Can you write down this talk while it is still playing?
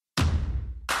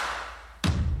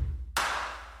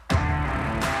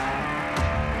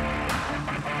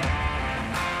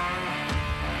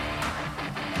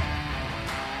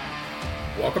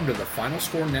Welcome to the Final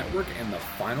Score Network and the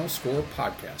Final Score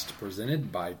Podcast,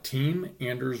 presented by Team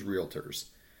Anders Realtors.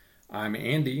 I'm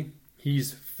Andy.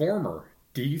 He's former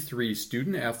D3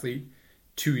 student athlete,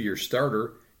 2-year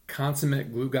starter,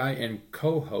 consummate glue guy, and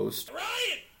co-host.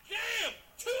 Ryan, jam!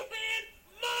 Two-hand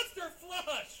monster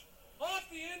flush! Off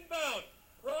the inbound.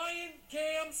 Ryan,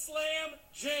 cam, slam,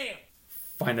 jam.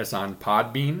 Find us on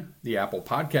Podbean, the Apple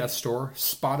Podcast Store,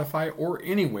 Spotify, or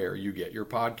anywhere you get your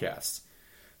podcasts.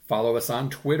 Follow us on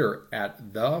Twitter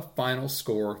at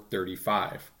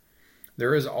TheFinalScore35.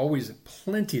 There is always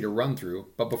plenty to run through,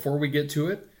 but before we get to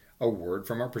it, a word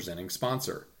from our presenting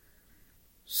sponsor.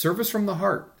 Service from the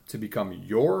heart to become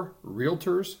your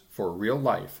realtors for real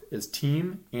life is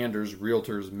Team Anders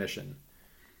Realtors' mission.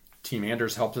 Team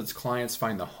Anders helps its clients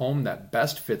find the home that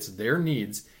best fits their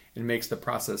needs and makes the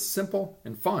process simple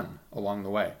and fun along the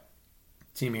way.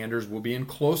 Team Anders will be in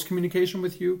close communication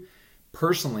with you,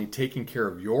 personally taking care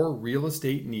of your real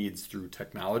estate needs through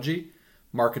technology,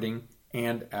 marketing,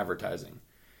 and advertising.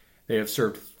 They have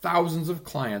served thousands of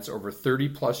clients over 30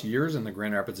 plus years in the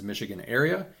Grand Rapids, Michigan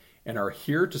area and are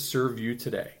here to serve you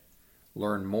today.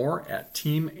 Learn more at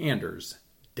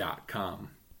teamanders.com.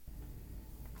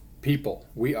 People,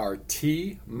 we are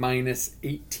T-minus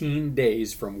 18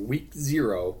 days from week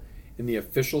 0 in the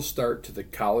official start to the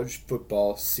college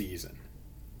football season.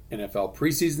 NFL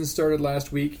preseason started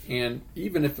last week, and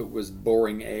even if it was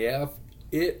boring AF,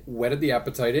 it whetted the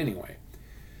appetite anyway.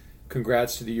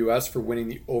 Congrats to the U.S. for winning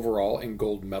the overall and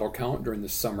gold medal count during the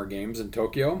summer games in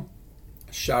Tokyo.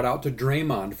 Shout out to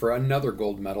Draymond for another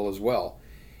gold medal as well.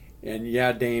 And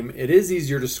yeah, Dame, it is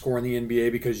easier to score in the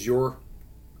NBA because your,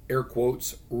 air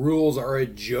quotes, rules are a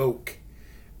joke.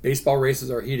 Baseball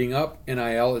races are heating up.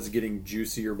 NIL is getting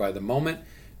juicier by the moment.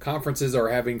 Conferences are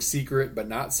having secret but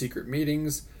not secret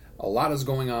meetings. A lot is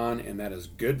going on, and that is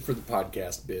good for the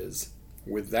podcast biz.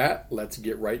 With that, let's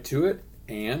get right to it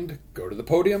and go to the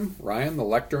podium. Ryan, the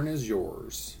lectern is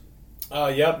yours.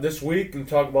 This week we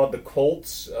talk about the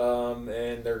Colts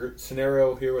and their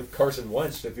scenario here with Carson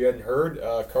Wentz. If you hadn't heard,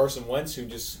 Carson Wentz, who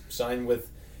just signed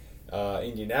with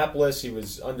Indianapolis. He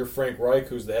was under Frank Reich,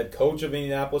 who's the head coach of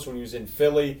Indianapolis when he was in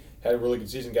Philly. Had a really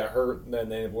good season, got hurt, and then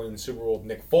they ended up winning the Super Bowl with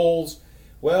Nick Foles.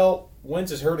 Well,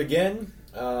 Wentz is hurt again,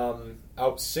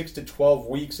 out 6 to 12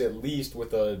 weeks at least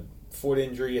with a foot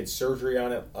injury. Had surgery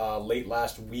on it late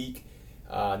last week.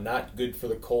 Not good for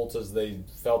the Colts, as they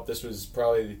felt this was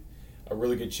probably a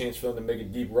really good chance for them to make a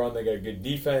deep run. They got a good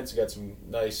defense, got some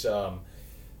nice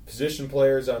position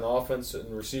players on offense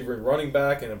and receiver and running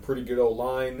back, and a pretty good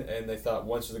O-line, and they thought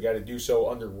Wentz was the guy to do so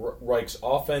under Reich's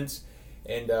offense.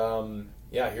 And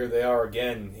here they are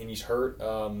again, and he's hurt.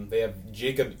 They have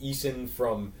Jacob Eason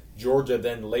from Georgia,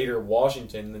 then later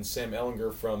Washington, and then Sam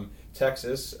Ehlinger from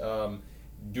Texas,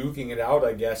 duking it out,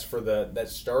 I guess, for that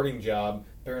starting job.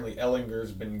 Apparently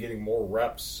Ehlinger's been getting more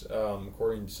reps,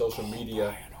 according to social media.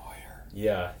 Brian Hoyer.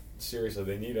 Yeah, seriously,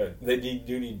 they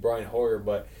do need Brian Hoyer,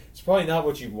 but it's probably not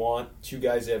what you want. Two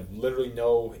guys that have literally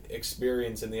no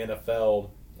experience in the NFL,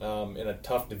 in a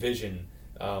tough division,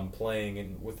 playing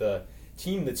and with a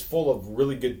team that's full of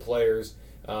really good players,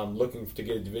 looking to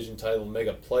get a division title and make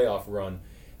a playoff run.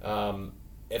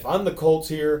 If I'm the Colts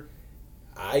here,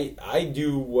 I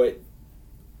do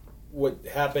what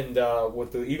happened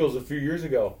with the Eagles a few years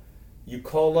ago. You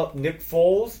call up Nick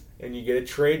Foles and you get a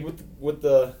trade with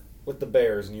the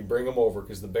Bears, and you bring them over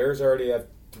because the Bears already have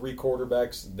 3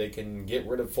 quarterbacks. They can get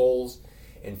rid of Foles,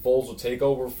 and Foles will take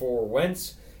over for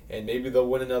Wentz, and maybe they'll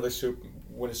win a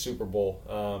Super Bowl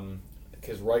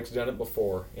because Reich's done it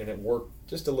before and it worked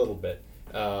just a little bit.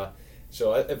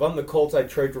 So if I'm the Colts, I'd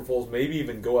trade for Foles, maybe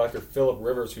even go after Phillip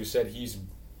Rivers, who said he's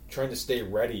trying to stay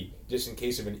ready just in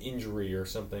case of an injury or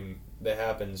something that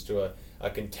happens to a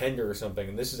contender or something.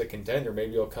 And this is a contender.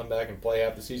 Maybe he'll come back and play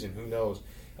half the season. Who knows?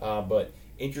 But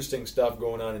interesting stuff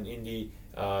going on in Indy.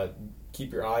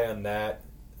 Keep your eye on that.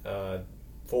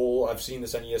 I've seen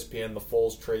this on ESPN, the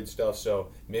Foles trade stuff, so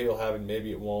maybe it'll happen,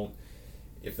 maybe it won't.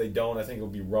 If they don't, I think it'll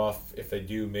be rough. If they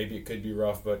do, maybe it could be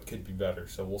rough, but it could be better.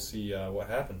 So we'll see what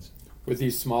happens. With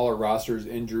these smaller rosters,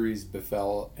 injuries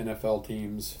befell NFL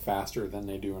teams faster than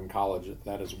they do in college.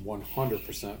 That is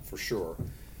 100% for sure.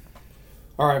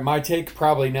 All right, my take,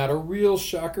 probably not a real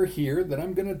shocker here, that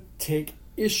I'm going to take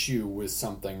issue with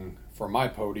something for my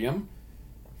podium.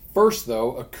 First,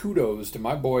 though, a kudos to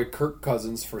my boy Kirk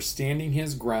Cousins for standing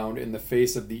his ground in the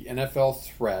face of the NFL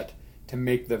threat to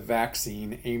make the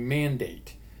vaccine a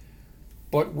mandate.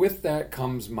 But with that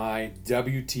comes my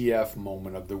WTF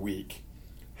moment of the week.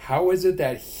 How is it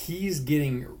that he's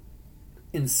getting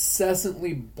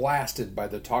incessantly blasted by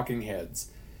the talking heads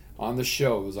on the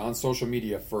shows, on social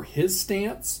media, for his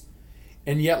stance,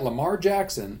 And yet Lamar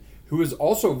Jackson, who is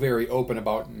also very open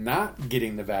about not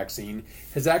getting the vaccine,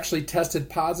 has actually tested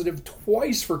positive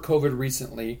twice for COVID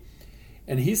recently,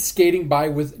 and he's skating by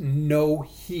with no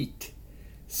heat.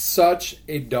 Such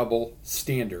a double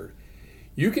standard.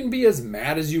 You can be as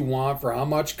mad as you want for how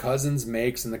much Cousins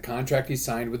makes and the contract he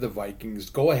signed with the Vikings.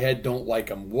 Go ahead, don't like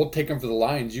him. We'll take him for the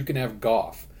Lions. You can have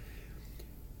Goff.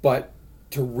 But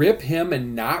to rip him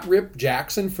and not rip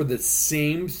Jackson for the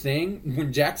same thing,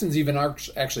 when Jackson's even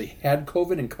actually had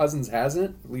COVID and Cousins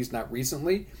hasn't, at least not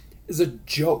recently, is a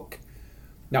joke.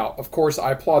 Now, of course,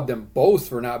 I applaud them both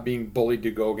for not being bullied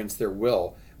to go against their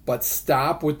will. But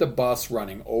stop with the bus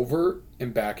running over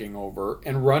and backing over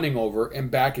and running over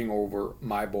and backing over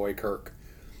my boy Kirk.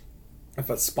 If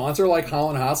a sponsor like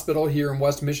Holland Hospital here in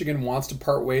West Michigan wants to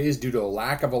part ways due to a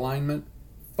lack of alignment,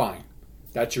 fine.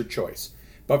 That's your choice.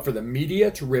 But for the media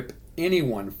to rip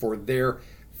anyone for their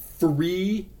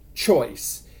free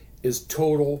choice is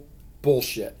total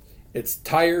bullshit. It's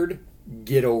tired.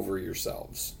 Get over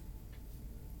yourselves.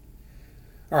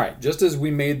 All right, just as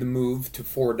we made the move to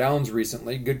 4 downs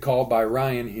recently, good call by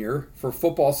Ryan here. For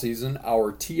football season,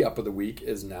 our tee-up of the week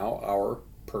is now our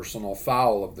personal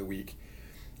foul of the week.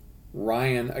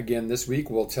 Ryan, again this week,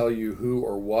 will tell you who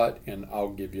or what, and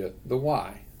I'll give you the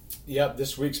why. Yep,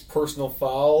 this week's personal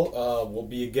foul will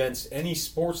be against any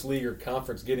sports league or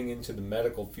conference getting into the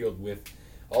medical field with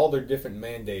all their different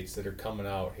mandates that are coming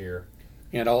out here.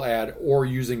 And I'll add, or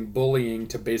using bullying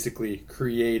to basically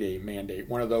create a mandate.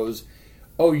 One of those,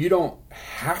 oh, you don't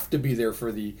have to be there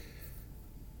for the,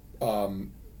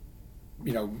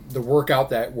 the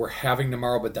workout that we're having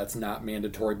tomorrow, but that's not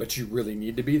mandatory, but you really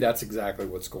need to be. That's exactly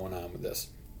what's going on with this.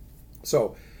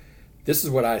 So this is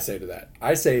what I say to that.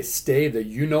 I say stay the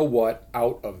you-know-what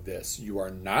out of this. You are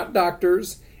not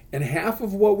doctors, and half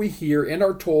of what we hear and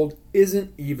are told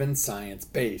isn't even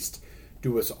science-based.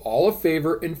 Do us all a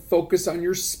favor and focus on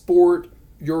your sport,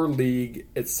 your league,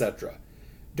 etc.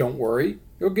 Don't worry,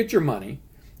 you'll get your money.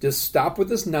 Just stop with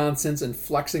this nonsense and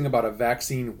flexing about a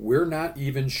vaccine we're not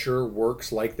even sure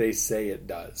works like they say it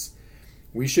does.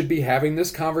 We should be having this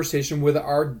conversation with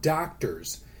our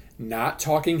doctors, not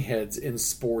talking heads in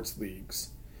sports leagues.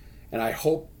 And I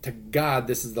hope to God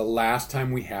this is the last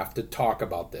time we have to talk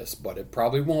about this, but it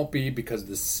probably won't be because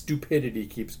the stupidity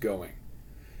keeps going.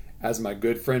 As my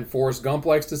good friend Forrest Gump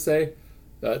likes to say,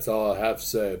 that's all I have to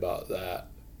say about that.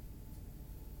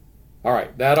 All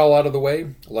right, that all out of the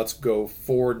way, let's go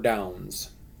 4 downs.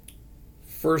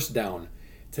 First down.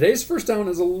 Today's first down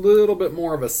is a little bit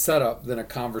more of a setup than a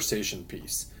conversation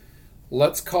piece.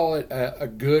 Let's call it a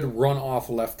good run-off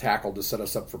left tackle to set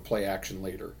us up for play action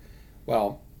later.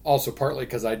 Well, also partly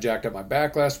because I jacked up my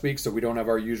back last week, so we don't have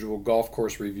our usual golf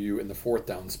course review in the 4th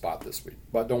down spot this week.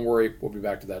 But don't worry, we'll be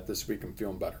back to that this week. I'm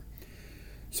feeling better.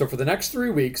 So for the next 3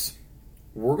 weeks,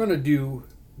 we're going to do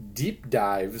deep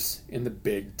dives in the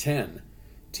Big Ten,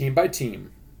 team by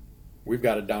team. We've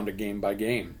got it down to game by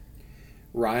game.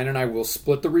 Ryan and I will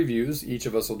split the reviews. Each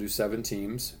of us will do 7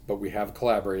 teams, but we have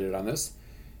collaborated on this.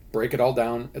 Break it all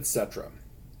down, etc.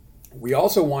 We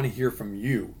also want to hear from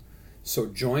you. So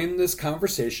join this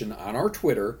conversation on our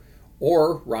Twitter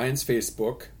or Ryan's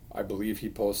Facebook. I believe he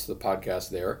posts the podcast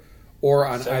there, or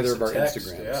on either of our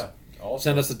Instagrams. Yeah, also.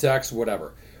 Send us a text,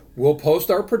 whatever. We'll post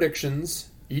our predictions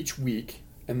each week,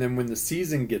 and then when the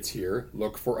season gets here,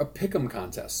 look for a pick'em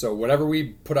contest. So whatever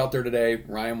we put out there today,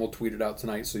 Ryan will tweet it out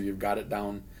tonight, so you've got it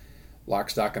down lock,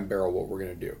 stock, and barrel what we're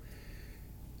going to do.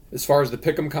 As far as the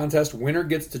pick'em contest, winner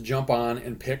gets to jump on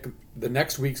and pick the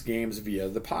next week's games via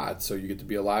the pod, so you get to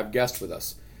be a live guest with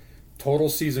us. Total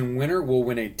season winner will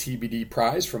win a TBD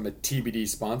prize from a TBD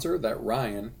sponsor that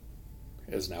Ryan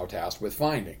is now tasked with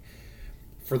finding.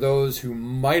 For those who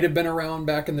might have been around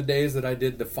back in the days that I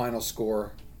did the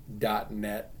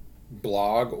finalscore.net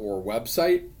blog or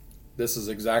website, this is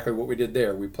exactly what we did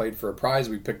there. We played for a prize.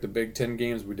 We picked the Big Ten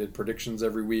games. We did predictions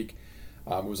every week.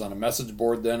 It was on a message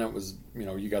board then. It was,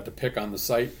 you got to pick on the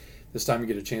site. This time you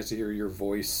get a chance to hear your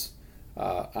voice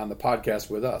on the podcast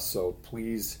with us. So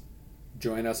please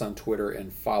join us on Twitter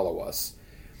and follow us.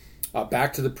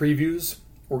 Back to the previews.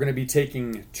 We're going to be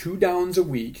taking 2 downs a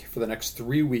week for the next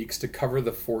 3 weeks to cover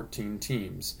the 14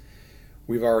 teams.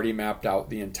 We've already mapped out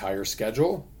the entire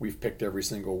schedule. We've picked every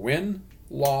single win,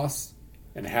 loss,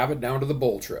 and have it down to the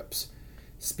bowl trips.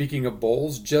 Speaking of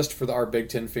bowls, just for our Big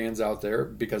Ten fans out there,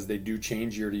 because they do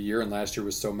change year to year, and last year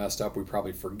was so messed up we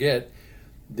probably forget,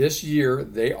 this year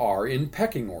they are in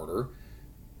pecking order.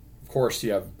 Of course,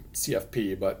 you have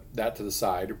CFP, but that to the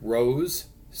side. Rose,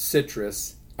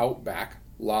 Citrus, Outback,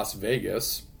 Las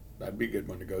Vegas, that'd be a good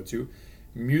one to go to.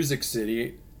 Music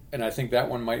City, and I think that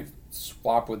one might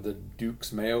swap with the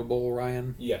Duke's Mayo Bowl,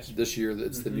 Ryan. Yes. This year,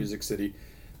 it's the Music City.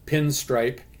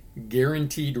 Pinstripe,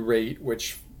 guaranteed rate,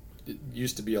 which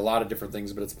used to be a lot of different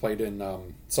things, but it's played in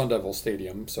Sun Devil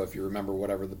Stadium. So if you remember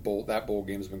whatever that bowl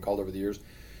game has been called over the years.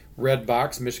 Red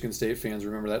Box, Michigan State fans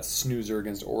remember that snoozer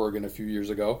against Oregon a few years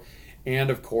ago.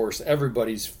 And, of course,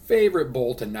 everybody's favorite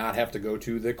bowl to not have to go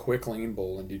to, the Quick Lane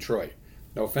Bowl in Detroit.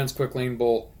 No offense, Quick Lane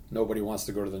Bowl. Nobody wants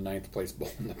to go to the 9th place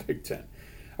bowl in the Big Ten.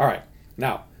 All right,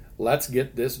 now, let's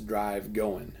get this drive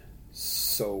going.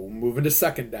 So, moving to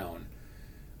second down.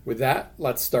 With that,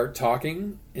 let's start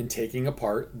talking and taking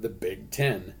apart the Big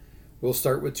Ten. We'll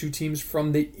start with two teams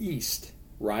from the East.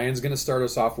 Ryan's going to start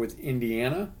us off with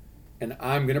Indiana, and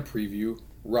I'm going to preview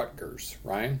Rutgers.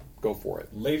 Ryan, go for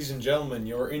it. Ladies and gentlemen,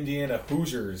 your Indiana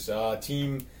Hoosiers,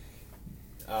 team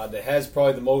that has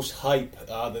probably the most hype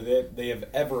that they have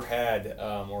ever had,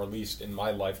 or at least in my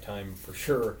lifetime for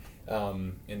sure,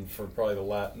 and for probably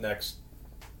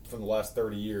from the last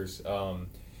 30 years.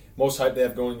 Most hype they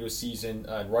have going into a season,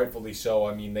 and rightfully so.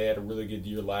 I mean, they had a really good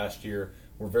year last year.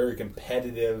 Were very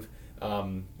competitive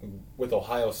with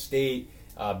Ohio State,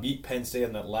 beat Penn State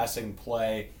on that last second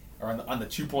play, or on the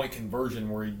 2-point conversion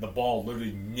where the ball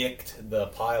literally nicked the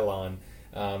pylon,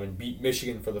 and beat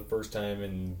Michigan for the first time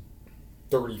in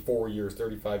 34 years,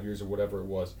 35 years, or whatever it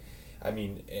was. I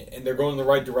mean, and they're going in the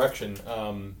right direction.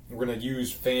 We're going to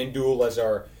use FanDuel as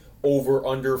our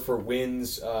over-under for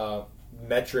wins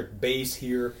metric base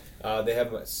here. They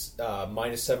have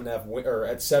minus 7.5 or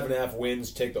at 7.5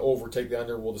 wins. Take the over, take the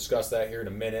under. We'll discuss that here in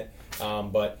a minute.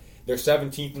 But they're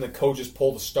 17th in the coaches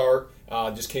poll to start.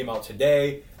 Just came out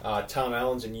today. Tom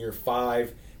Allen's in year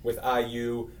 5 with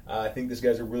IU. I think this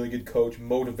guy's a really good coach,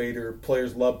 motivator.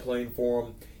 Players love playing for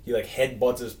him. He like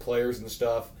headbutts his players and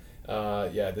stuff.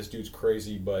 Yeah, this dude's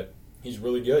crazy, but he's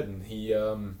really good, and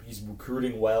he's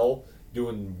recruiting well,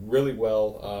 doing really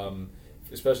well.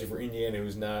 Especially for Indiana,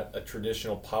 who's not a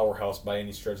traditional powerhouse by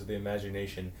any stretch of the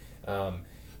imagination.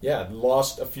 Yeah,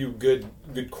 lost a few good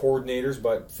coordinators,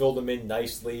 but filled them in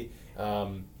nicely.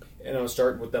 And I'll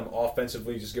start with them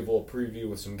offensively, just give a little preview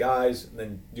with some guys, and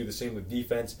then do the same with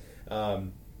defense. I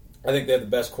think they have the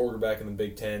best quarterback in the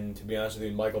Big Ten, to be honest with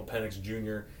you, Michael Penix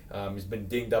Jr. He's been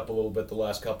dinged up a little bit the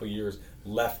last couple of years.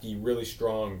 Lefty, really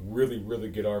strong, really, really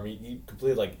good arm. He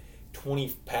completed like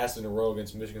 20 passes in a row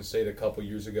against Michigan State a couple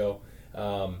years ago.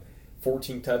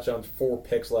 14 touchdowns, 4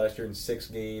 picks last year in 6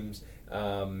 games.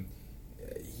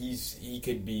 He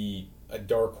could be a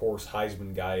dark horse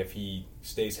Heisman guy if he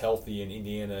stays healthy, and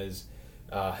Indiana is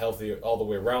healthy all the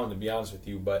way around, to be honest with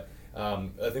you. But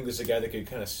I think this is a guy that could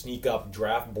kind of sneak up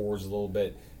draft boards a little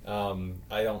bit.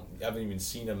 I haven't even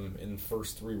seen him in the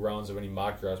first 3 rounds of any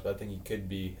mock drafts, but I think he could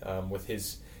be with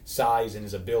his size and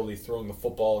his ability throwing the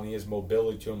football, and he has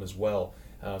mobility to him as well.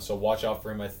 So watch out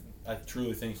for him. I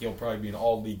truly think he'll probably be an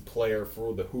all-league player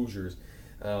for the Hoosiers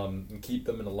and keep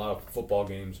them in a lot of football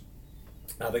games.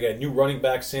 They got a new running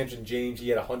back, Samson James. He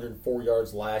had 104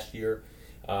 yards last year.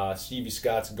 Stevie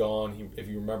Scott's gone. If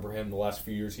you remember him, the last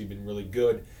few years he'd been really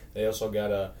good. They also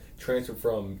got a transfer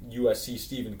from USC,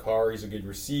 Stephen Carr. He's a good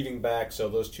receiving back, so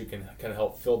those two can kind of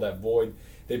help fill that void.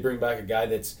 They bring back a guy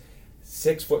that's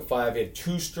 6'5". He had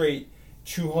 2 straight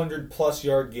 200-plus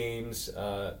yard games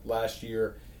last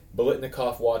year.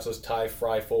 Biletnikoff, Watsos, Ty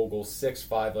Freifogel,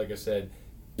 6'5", like I said.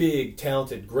 Big,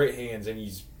 talented, great hands, and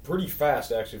he's pretty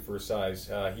fast, actually, for his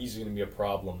size. He's going to be a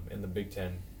problem in the Big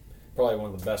Ten. Probably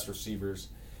one of the best receivers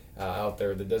out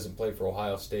there that doesn't play for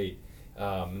Ohio State.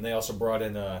 And they also brought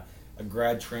in a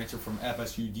grad transfer from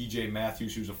FSU, DJ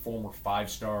Matthews, who's a former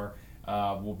 5-star.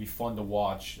 Will be fun to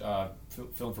watch.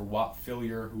 Filling for Watt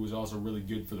Fillier, who was also really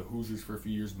good for the Hoosiers for a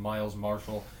few years. Miles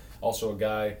Marshall, also a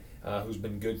guy who's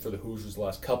been good for the Hoosiers the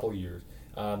last couple years.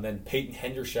 Then Peyton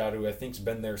Hendershot, who I think's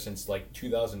been there since like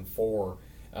 2004.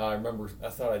 I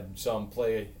thought I saw him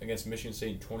play against Michigan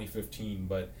State in 2015,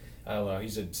 but I don't know.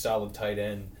 He's a solid tight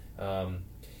end.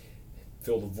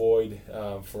 Filled a void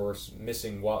for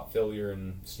missing Watt Fillier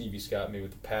and Stevie Scott, maybe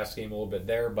with the pass game a little bit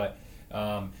there. But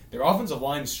their offensive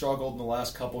line struggled in the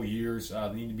last couple of years.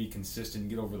 They need to be consistent and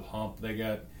get over the hump. They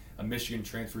got a Michigan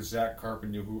transfer, Zach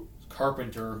Carpenter,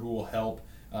 who will help,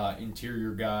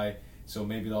 interior guy. So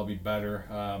maybe they'll be better.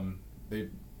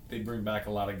 They bring back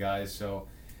a lot of guys, so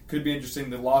could be interesting.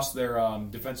 They lost their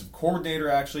defensive coordinator,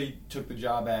 actually took the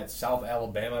job at South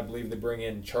Alabama. I believe they bring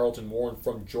in Charlton Warren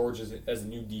from Georgia as the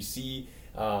new DC.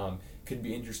 Could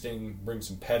be interesting, bring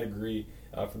some pedigree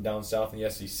from down south in the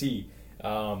SEC.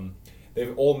 They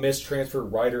have Ole Miss transfer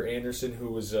Ryder Anderson, who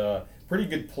was a pretty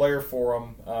good player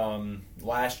for them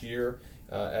last year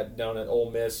down at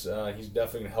Ole Miss. He's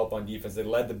definitely going to help on defense. They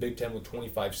led the Big Ten with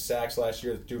 25 sacks last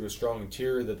year due to a strong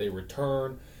interior that they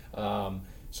return.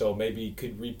 So maybe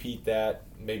could repeat that,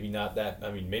 maybe not that.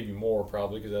 I mean, maybe more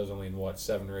probably because that was only in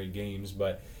 7 or 8 games.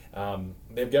 But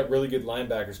they've got really good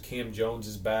linebackers. Cam Jones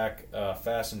is back,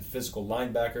 fast and physical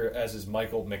linebacker, as is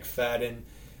Michael McFadden.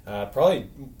 Probably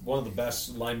one of the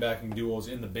best linebacking duos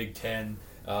in the Big Ten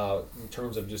in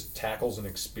terms of just tackles and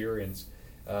experience.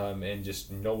 And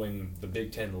just knowing the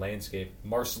Big Ten landscape.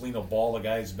 Marcelino Ball, a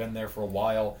guy who's been there for a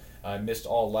while, missed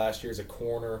all last year as a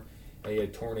corner. He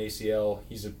had torn ACL.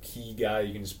 He's a key guy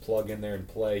you can just plug in there and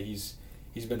play. He's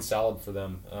been solid for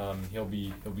them. He'll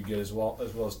be good as well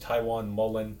as Tywon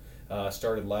Mullen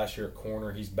started last year at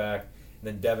corner. He's back. And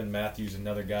then Devin Matthews,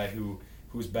 another guy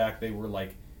who's back. They were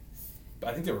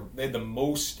I think they had the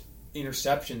most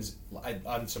interceptions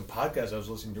on some podcasts I was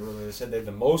listening to earlier. They said they had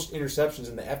the most interceptions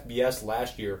in the FBS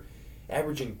last year,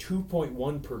 averaging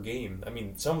 2.1 per game. I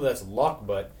mean, some of that's luck,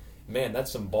 but man,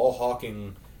 that's some ball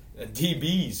hawking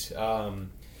DBs.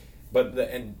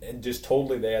 And just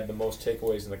totally, they had the most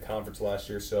takeaways in the conference last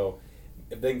year. So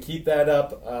if they can keep that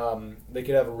up, they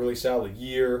could have a really solid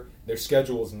year. Their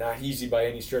schedule is not easy by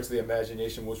any stretch of the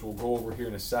imagination, which we'll go over here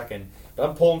in a second. But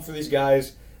I'm pulling for these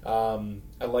guys.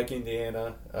 I like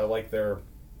Indiana. I like their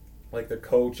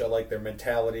coach. I like their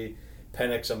mentality.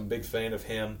 Penix, I'm a big fan of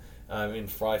him. And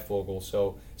Freifogel.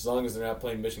 So as long as they're not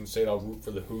playing Michigan State, I'll root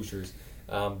for the Hoosiers.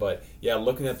 But yeah,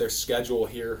 looking at their schedule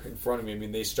here in front of me, I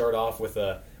mean, they start off with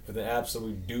an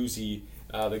absolute doozy.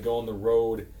 They go on the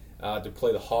road to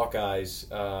play the Hawkeyes,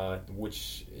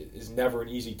 which is never an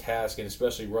easy task, and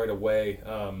especially right away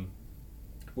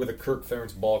with a Kirk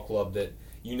Ferentz ball club that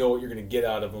you know what you're going to get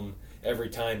out of them every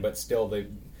time, but still they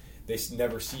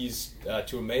never cease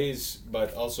to amaze.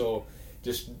 But also,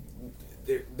 just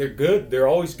they're good. They're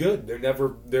always good.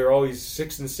 They're always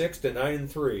 6-6 to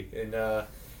 9-3. And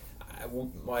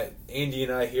Andy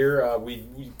and I here, we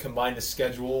combined the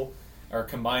schedule, or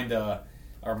combined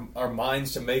our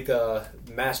minds to make a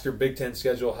master Big Ten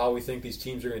schedule. How we think these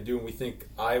teams are going to do, and we think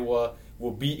Iowa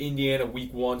will beat Indiana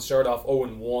week 1, start off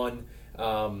 0-1.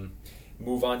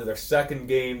 Move on to their second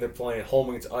game. They're playing home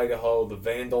against Idaho, the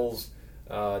Vandals.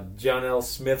 John L.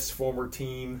 Smith's former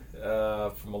team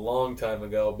from a long time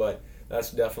ago, but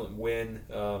that's a definite win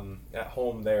at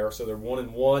home there. So they're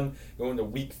 1-1 going to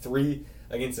week 3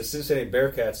 against the Cincinnati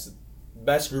Bearcats,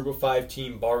 best group of 5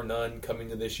 team bar none coming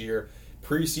to this year.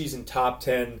 Preseason top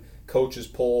 10 coaches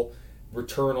poll,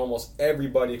 return almost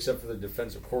everybody except for the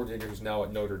defensive coordinator who's now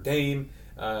at Notre Dame.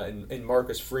 And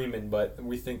Marcus Freeman, but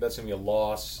we think that's going to be a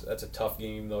loss. That's a tough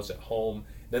game, though it's at home.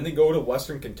 Then they go to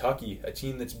Western Kentucky, a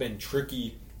team that's been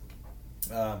tricky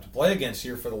to play against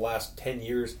here for the last 10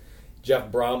 years.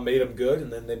 Jeff Brown made them good,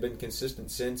 and then they've been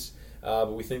consistent since.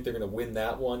 But we think they're going to win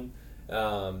that one.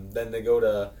 Then they go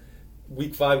to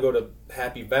week 5, go to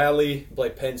Happy Valley, play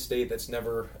Penn State. That's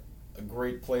never a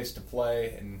great place to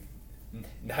play and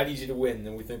not easy to win.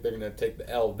 And we think they're going to take the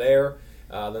L there.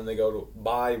 Then they go to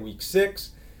bye week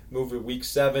 6, move to week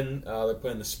 7. They're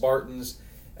playing the Spartans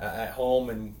at home,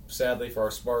 and sadly for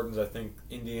our Spartans, I think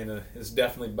Indiana is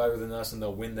definitely better than us, and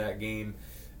they'll win that game.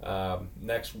 The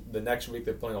next week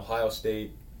they're playing Ohio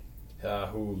State,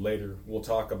 who later we'll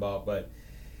talk about. But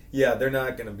yeah, they're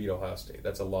not going to beat Ohio State.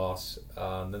 That's a loss.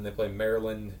 Then they play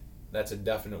Maryland. That's a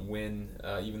definite win,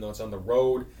 even though it's on the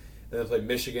road. Then they play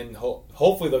Michigan.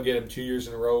 Hopefully they'll get them 2 years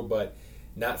in a row, but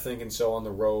not thinking so on the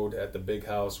road at the Big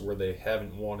House where they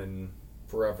haven't won in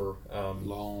forever.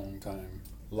 Long time.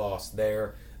 Lost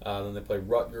there. Then they play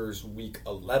Rutgers week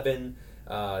 11.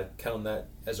 Count that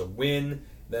as a win.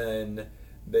 Then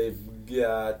they've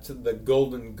got the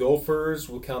Golden Gophers.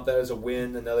 We'll count that as a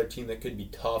win. Another team that could be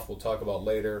tough. We'll talk about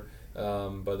later.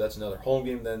 But that's another home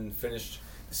game. Then finish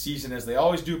the season as they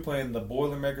always do, playing the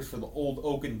Boilermakers for the Old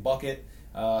Oaken Bucket.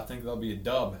 I think that'll be a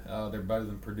dub. They're better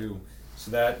than Purdue. So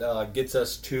that gets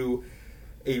us to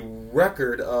a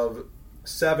record of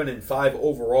 7-5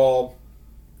 overall.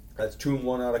 That's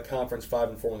 2-1 out of conference,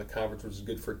 5-4 in the conference, which is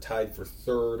good for tied for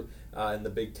third in the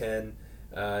Big Ten.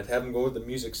 To have them go to the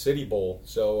Music City Bowl.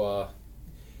 So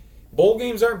bowl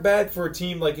games aren't bad for a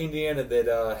team like Indiana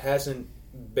that hasn't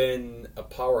been a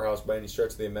powerhouse by any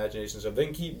stretch of the imagination. So if they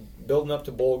can keep building up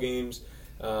to bowl games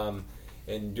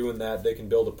and doing that, they can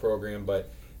build a program.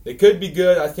 But they could be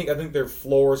good. I think their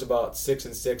floor is about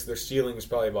 6-6. Their ceiling is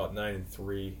probably about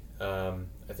 9-3.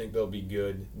 I think they'll be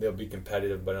good. They'll be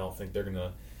competitive, but I don't think they're going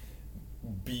to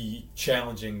be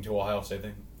challenging to Ohio State. I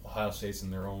think Ohio State's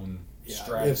in their own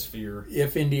stratosphere.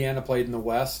 If Indiana played in the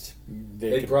West,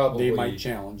 they might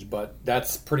challenge, but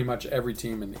that's pretty much every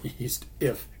team in the East,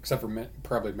 except for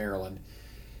probably Maryland.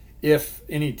 If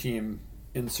any team,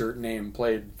 insert name,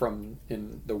 played from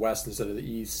in the West instead of the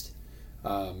East,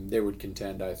 they would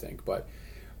contend, I think. But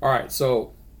all right,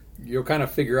 so you'll kind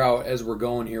of figure out as we're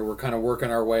going here, we're kind of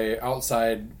working our way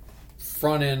outside,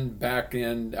 front end, back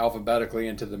end, alphabetically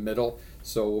into the middle.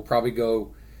 So we'll probably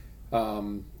go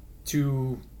 2-3-2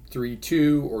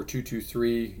 or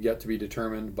 2-2-3, yet to be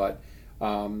determined. But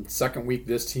second week,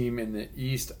 this team in the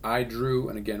East, I drew,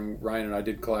 and again, Ryan and I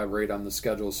did collaborate on the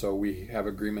schedule, so we have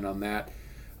agreement on that.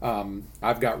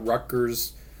 I've got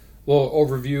Rutgers. Little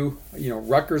overview.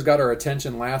 Rutgers got our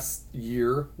attention last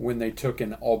year when they took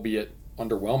an albeit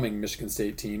underwhelming Michigan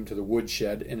State team to the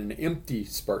woodshed in an empty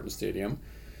Spartan Stadium.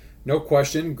 No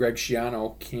question, Greg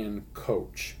Schiano can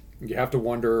coach. You have to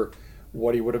wonder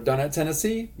what he would have done at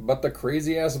Tennessee, but the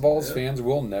crazy-ass Vols fans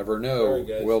will never know,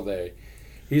 will they?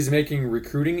 He's making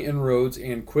recruiting inroads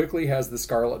and quickly has the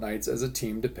Scarlet Knights as a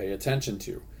team to pay attention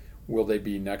to. Will they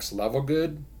be next level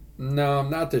good? No,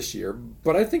 not this year,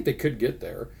 but I think they could get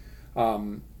there.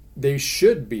 They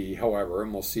should be, however,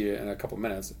 and we'll see it in a couple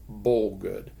minutes, bowl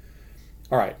good.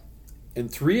 All right. In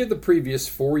 3 of the previous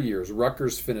 4 years,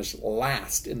 Rutgers finished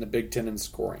last in the Big Ten in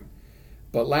scoring.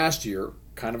 But last year,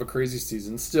 kind of a crazy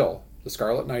season still, the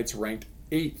Scarlet Knights ranked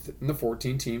 8th in the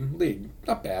 14-team league.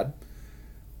 Not bad.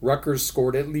 Rutgers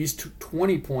scored at least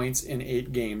 20 points in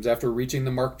 8 games after reaching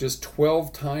the mark just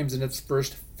 12 times in its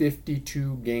first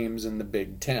 52 games in the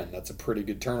Big Ten. That's a pretty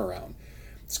good turnaround.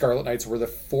 Scarlet Knights were the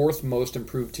 4th most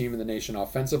improved team in the nation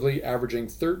offensively, averaging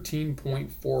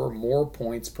 13.4 more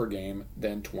points per game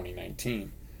than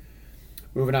 2019.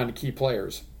 Moving on to key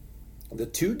players. The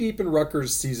 2 deep in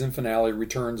Rutgers season finale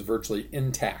returns virtually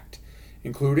intact,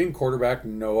 including quarterback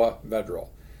Noah Vedral.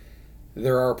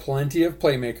 There are plenty of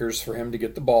playmakers for him to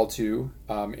get the ball to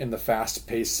in the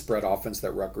fast-paced spread offense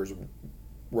that Rutgers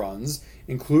runs,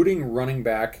 including running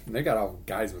back, and they got all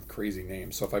guys with crazy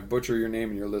names, so if I butcher your name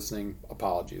and you're listening,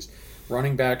 apologies.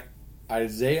 Running back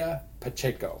Isaiah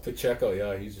Pacheco.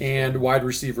 And wide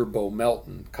receiver Bo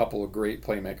Melton. Couple of great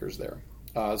playmakers there.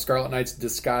 Scarlet Knights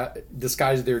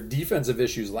disguised their defensive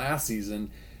issues last season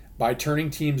by turning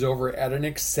teams over at an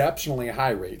exceptionally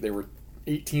high rate. They were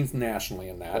 18th nationally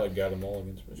in that. Well, I got them all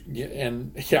against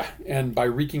Michigan. And by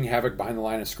wreaking havoc behind the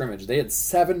line of scrimmage. They had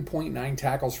 7.9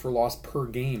 tackles for loss per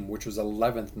game, which was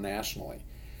 11th nationally.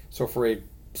 So for a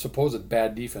supposed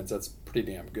bad defense, that's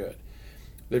pretty damn good.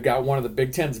 They've got one of the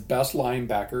Big Ten's best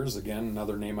linebackers, again,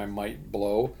 another name I might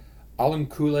blow,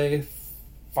 Alankule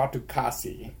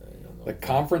Fatukasi, the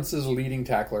conference's leading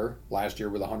tackler last year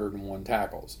with 101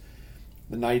 tackles.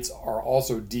 The Knights are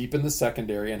also deep in the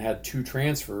secondary and had 2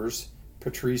 transfers,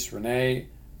 Patrice Rene,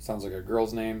 sounds like a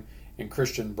girl's name, and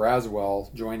Christian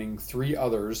Braswell joining 3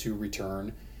 others who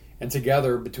return. And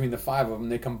together, between the 5 of them,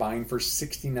 they combine for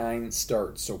 69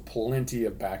 starts, so plenty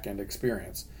of back-end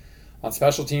experience. On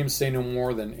special teams, say no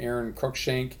more than Aaron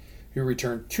Cruikshank, who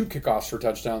returned 2 kickoffs for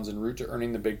touchdowns en route to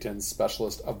earning the Big Ten's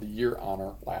Specialist of the Year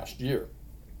honor last year.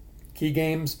 Key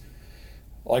games,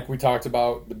 like we talked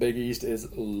about, the Big East is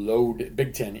loaded.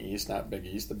 Big Ten East, not Big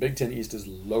East. The Big Ten East is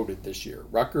loaded this year.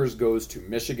 Rutgers goes to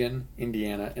Michigan,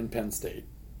 Indiana, and Penn State.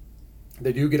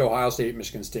 They do get Ohio State,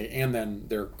 Michigan State, and then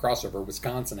their crossover,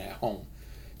 Wisconsin, at home.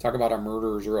 Talk about a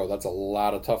murderer's row. That's a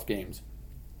lot of tough games.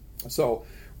 So,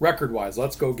 record-wise,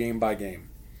 let's go game by game.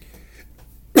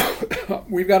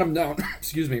 We've got them down,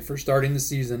 for starting the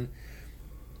season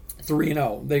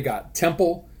 3-0. They got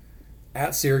Temple,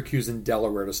 at Syracuse, and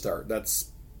Delaware to start.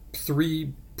 That's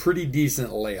 3 pretty decent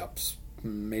layups.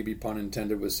 Maybe pun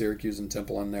intended with Syracuse and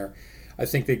Temple in there. I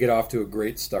think they get off to a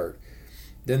great start.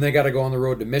 Then they got to go on the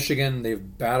road to Michigan.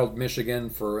 They've battled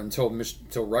Michigan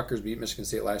until Rutgers beat Michigan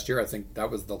State last year. I think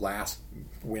that was the last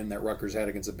win that Rutgers had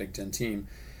against a Big Ten team.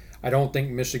 I don't think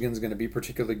Michigan's going to be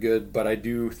particularly good, but I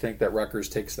do think that Rutgers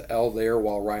takes the L there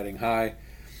while riding high.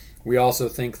 We also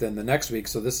think then the next week,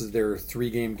 so this is their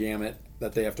 3-game gamut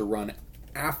that they have to run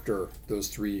after those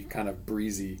 3 kind of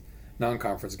breezy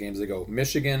non-conference games. They go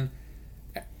Michigan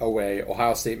away,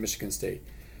 Ohio State, Michigan State.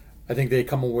 I think they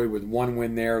come away with 1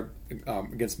 win there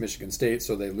against Michigan State,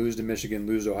 so they lose to Michigan,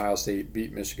 lose to Ohio State,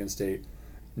 beat Michigan State.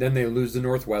 Then they lose to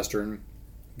Northwestern,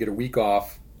 get a week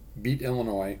off, beat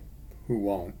Illinois, who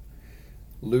won't,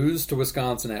 lose to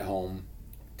Wisconsin at home,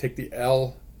 take the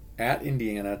L at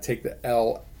Indiana, take the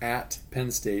L at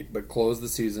Penn State, but close the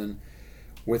season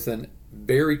with a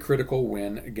very critical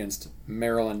win against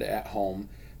Maryland at home.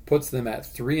 Puts them at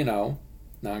 3-0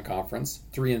 non-conference,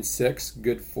 3-6,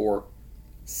 good for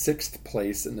 6th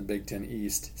place in the Big Ten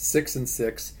East,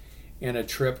 6-6, and a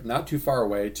trip not too far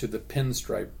away to the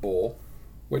Pinstripe Bowl,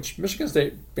 which Michigan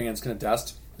State fans can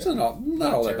attest. It's not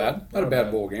all that bad. Not a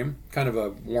bad bowl game. Kind of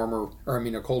a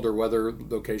a colder weather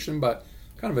location, but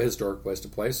kind of a historic place to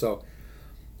play. So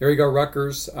there you go,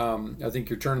 Rutgers. I think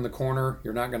you're turning the corner.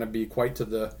 You're not going to be quite to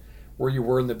the where you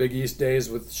were in the Big East days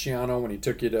with Shiano when he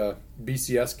took you to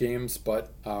BCS games,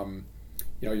 but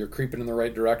you're creeping in the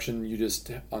right direction. You just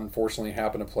unfortunately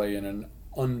happen to play in an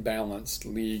unbalanced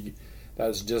league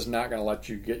that's just not going to let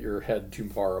you get your head too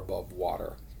far above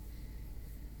water.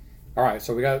 All right,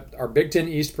 so we got our Big Ten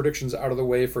East predictions out of the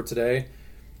way for today.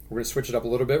 We're going to switch it up a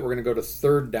little bit. We're going to go to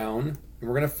third down, and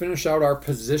we're going to finish out our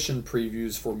position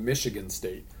previews for Michigan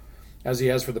State. As he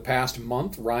has for the past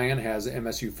month, Ryan has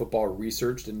MSU football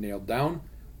researched and nailed down,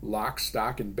 lock,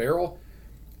 stock, and barrel.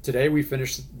 Today we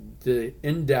finish the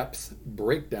in-depth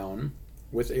breakdown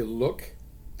with a look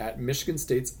at Michigan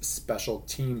State's special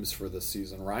teams for this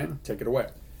season. Ryan, take it away.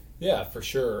 Yeah, for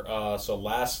sure. So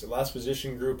last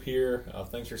position group here.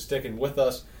 Thanks for sticking with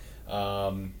us.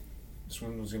 This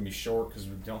one was going to be short because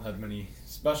we don't have many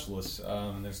specialists.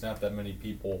 There's not that many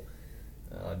people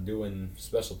doing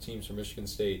special teams for Michigan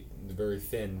State. They're very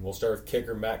thin. We'll start with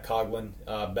kicker Matt Coughlin,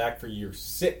 back for year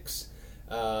 6.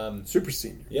 Super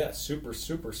senior. Yeah, super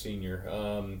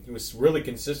senior. He was really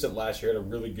consistent last year. Had a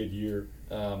really good year.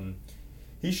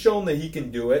 He's shown that he can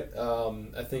do it.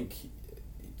 I think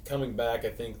coming back, I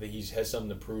think that he has something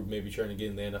to prove. Maybe trying to get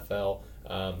in the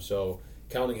NFL. So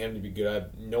counting him to be good. I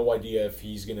have no idea if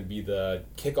he's going to be the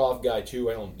kickoff guy too.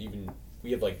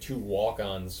 We have like 2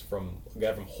 walk-ons from a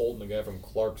guy from Holton, a guy from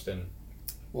Clarkston.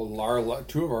 Well,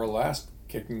 2 of our last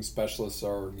kicking specialists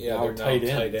are now tight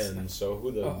ends. So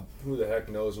who the heck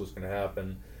knows what's going to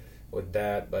happen with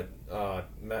that? But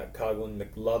Matt Coughlin,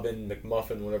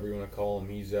 McMuffin, whatever you want to call him,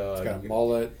 he's got a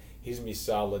mullet. He's going to be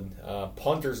solid.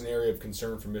 Punter's an area of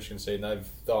concern for Michigan State, and I've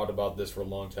thought about this for a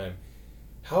long time.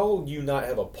 How do you not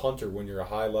have a punter when you're a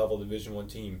high-level Division I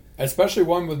team? Especially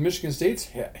one with Michigan State's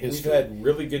history. We've had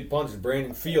really good punters.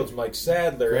 Brandon Fields, Mike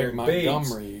Sadler, Greg Aaron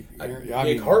Montgomery. Bates.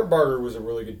 Jake Hartbarger was a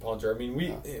really good punter. I mean,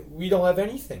 we don't have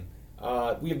anything.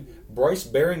 We have Bryce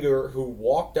Beringer, who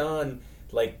walked on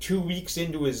like 2 weeks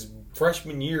into his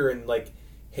freshman year, and like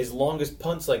his longest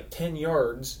punt's like 10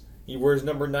 yards. He wears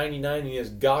number 99 and he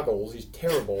has goggles. He's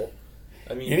terrible.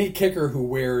 I mean, any kicker who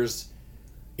wears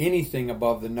anything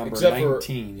above the number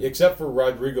 19. Except for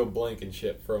Rodrigo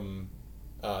Blankenship from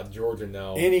Georgia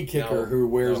now. Any kicker who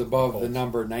wears above the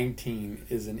number 19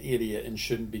 is an idiot and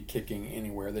shouldn't be kicking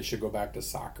anywhere. They should go back to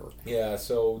soccer. Yeah,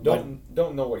 so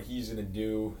don't know what he's going to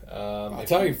do. I'll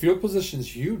tell you, field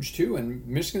position's huge too, and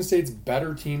Michigan State's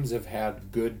better teams have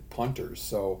had good punters.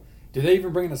 So did they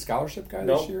even bring in a scholarship guy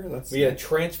this year? We had a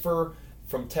transfer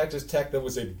from Texas Tech that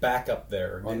was a backup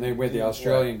there. And they had the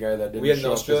Australian guy that didn't show up. We had an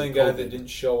Australian guy that didn't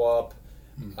show up.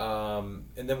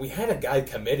 And then we had a guy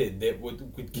committed that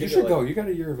would kick. You should go. You got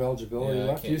a year of eligibility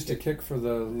left. You used to kick for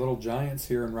the Little Giants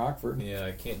here in Rockford. Yeah,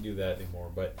 I can't do that anymore.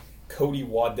 But Cody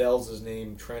Waddell's his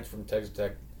name, transferred from Texas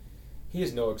Tech. He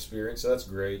has no experience, so that's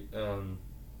great.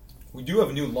 We do have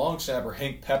a new long snapper,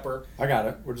 Hank Pepper. I got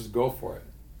it. We'll just go for it.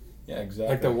 Yeah,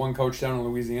 exactly. Like the one coach down in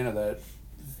Louisiana that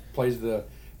plays the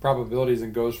probabilities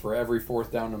and goes for every 4th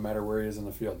down no matter where he is in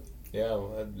the field. Yeah,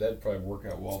 well, that'd probably work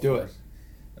out well. Let's do it.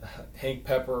 Hank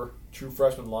Pepper, true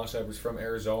freshman long snapper from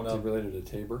Arizona. Is he related to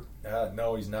Tabor?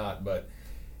 No, he's not, but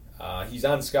he's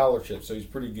on scholarship, so he's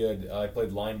pretty good. He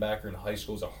played linebacker in high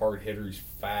school. He's a hard hitter. He's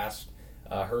fast.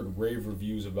 Heard rave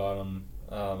reviews about him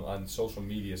on social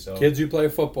media. So kids who play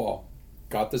football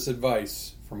got this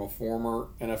advice from a former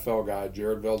NFL guy,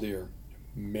 Jared Valdir.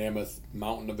 Mammoth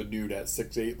mountain of a dude at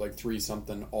 6'8", like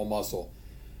 3-something, all muscle.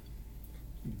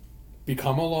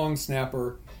 Become a long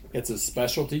snapper. It's a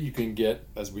specialty. You can get,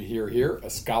 as we hear here, a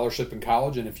scholarship in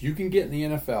college. And if you can get in the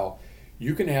NFL,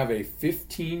 you can have a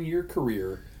 15-year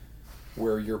career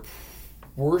where your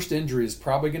worst injury is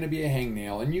probably going to be a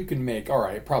hangnail. And you can make, all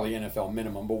right, probably NFL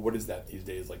minimum, but what is that these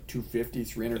days? Like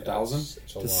 $250,000,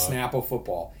 $300,000 to snap a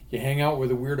football. You hang out with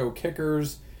the weirdo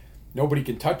kickers. Nobody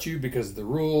can touch you because of the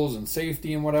rules and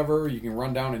safety and whatever. You can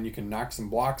run down and you can knock some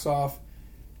blocks off.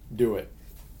 Do it.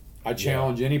 I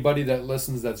challenge anybody that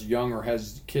listens that's young or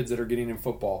has kids that are getting in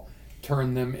football,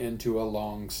 turn them into a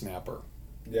long snapper.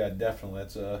 Yeah, definitely.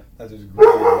 That's great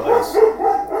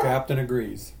advice. Captain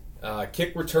agrees.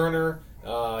 Kick returner.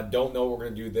 Don't know what we're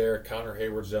going to do there. Connor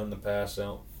Hayward's done in the past.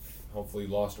 Hopefully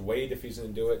lost weight if he's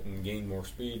going to do it and gain more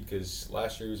speed because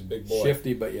last year he was a big boy.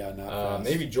 Shifty, but not fast.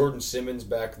 Maybe Jordan Simmons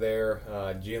back there.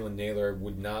 Jalen Naylor,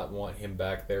 would not want him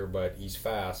back there, but he's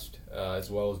fast, as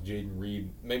well as Jaden Reed.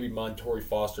 Maybe Montori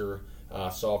Foster,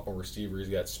 sophomore receiver. He's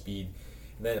got speed.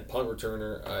 And then a punt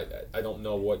returner, I don't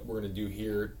know what we're going to do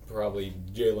here. Probably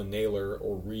Jalen Naylor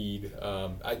or Reed.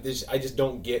 I just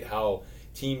don't get how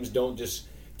teams don't just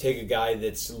take a guy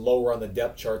that's lower on the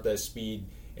depth chart, that speed,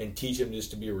 and teach him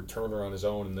just to be a returner on his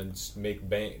own, and then just make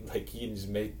bank. Like he can just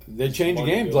make. They change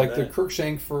games like the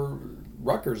Kirkshank for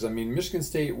Rutgers, I mean, Michigan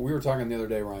State, we were talking the other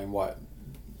day, Ryan, what?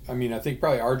 I mean, I think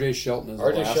probably R.J. Shelton is the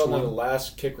R.J. last Shelton one. had the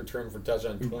last kick return for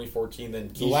touchdown in 2014.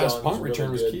 Then The last punt really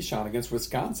return was good. Keyshawn against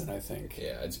Wisconsin, I think.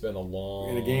 Yeah, it's been a long...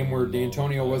 In a game where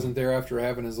D'Antonio time. wasn't there after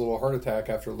having his little heart attack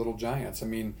after Little Giants. I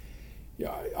mean,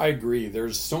 yeah, I agree.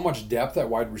 There's so much depth at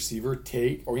wide receiver,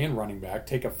 and running back.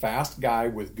 Take a fast guy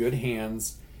with good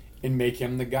hands and make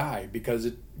him the guy,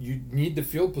 because you need the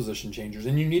field position changers,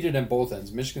 and you need it on both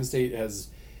ends. Michigan State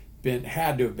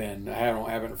had to have been, I don't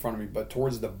have it in front of me, but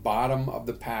towards the bottom of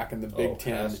the pack in the Big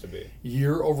Ten has to be.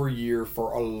 year over year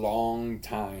for a long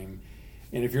time.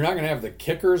 And if you're not going to have the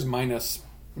kickers minus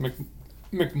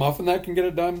McMuffin that can get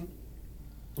it done,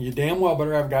 you damn well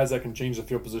better have guys that can change the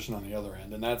field position on the other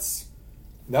end. And that's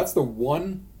the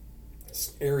one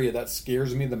area that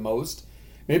scares me the most.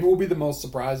 Maybe we'll be the most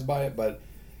surprised by it, but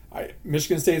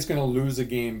Michigan State's going to lose a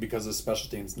game because of special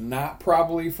teams. Not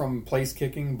probably from place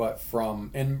kicking, but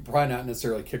and probably not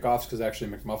necessarily kickoffs, because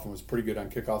actually McMuffin was pretty good on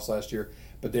kickoffs last year.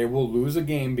 But they will lose a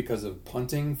game because of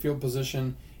punting, field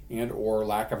position, and or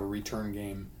lack of a return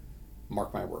game.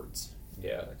 Mark my words.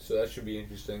 Yeah, so that should be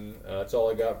interesting. That's all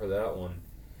I got for that one.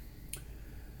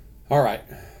 All right.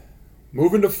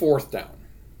 Moving to fourth down.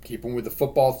 Keeping with the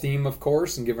football theme, of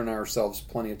course, and giving ourselves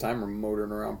plenty of time. We're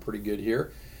motoring around pretty good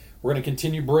here. We're going to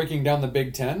continue breaking down the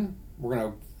Big Ten. We're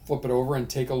going to flip it over and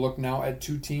take a look now at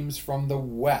two teams from the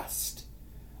West.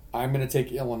 I'm going to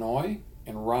take Illinois,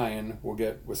 and Ryan will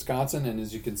get Wisconsin. And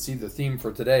as you can see, the theme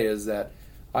for today is that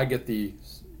I get the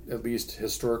at least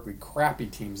historically crappy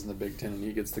teams in the Big Ten, and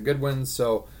he gets the good ones.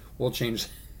 So we'll change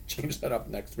that up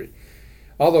next week.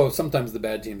 Although sometimes the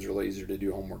bad teams are a little easier to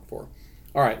do homework for.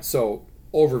 All right, so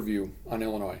overview on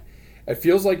Illinois. It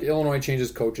feels like Illinois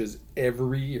changes coaches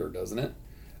every year, doesn't it?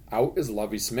 Out is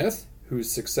Lovie Smith,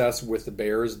 whose success with the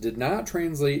Bears did not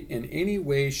translate in any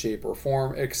way, shape, or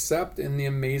form except in the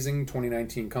amazing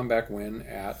 2019 comeback win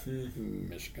at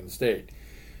Michigan State.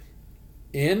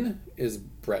 In is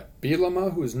Brett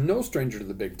Bielema, who is no stranger to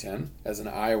the Big Ten, as an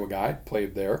Iowa guy,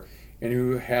 played there, and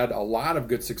who had a lot of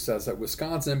good success at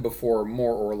Wisconsin before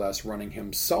more or less running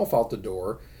himself out the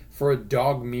door for a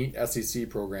dog meat SEC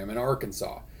program in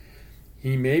Arkansas.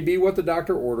 He may be what the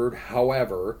doctor ordered,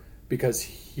 however, because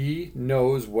he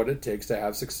knows what it takes to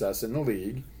have success in the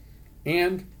league.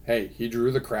 And, hey, he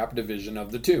drew the crap division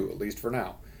of the two, at least for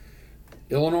now.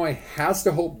 Illinois has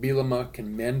to hope Bielema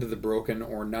can mend the broken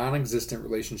or non-existent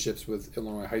relationships with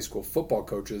Illinois high school football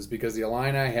coaches, because the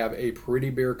Illini have a pretty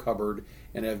bare cupboard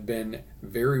and have been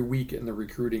very weak in the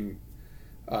recruiting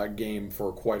game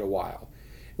for quite a while.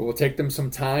 It will take them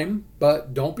some time,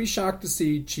 but don't be shocked to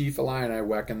see Chief Illini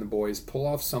Weck and the boys pull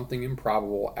off something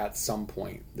improbable at some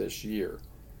point this year.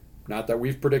 Not that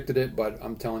we've predicted it, but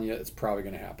I'm telling you, it's probably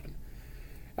going to happen.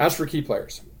 As for key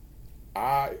players,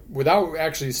 without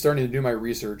actually starting to do my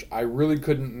research, I really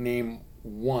couldn't name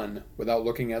one without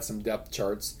looking at some depth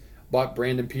charts. But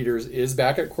Brandon Peters is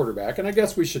back at quarterback, and I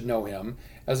guess we should know him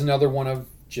as another one of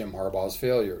Jim Harbaugh's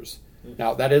failures.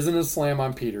 Now, that isn't a slam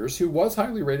on Peters, who was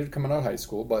highly rated coming out of high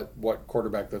school, but what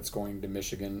quarterback that's going to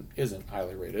Michigan isn't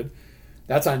highly rated?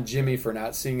 That's on Jimmy for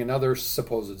not seeing another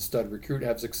supposed stud recruit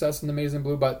have success in the Maize and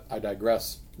Blue, but I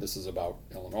digress. This is about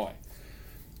Illinois.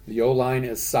 The O-line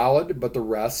is solid, but the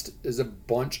rest is a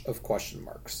bunch of question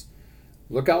marks.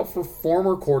 Look out for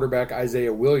former quarterback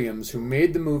Isaiah Williams, who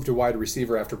made the move to wide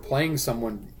receiver after playing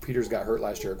someone Peters got hurt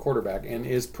last year at quarterback, and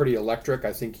is pretty electric.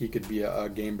 I think he could be a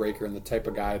game breaker and the type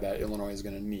of guy that Illinois is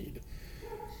going to need.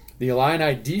 The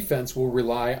Illini defense will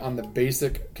rely on the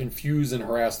basic confuse and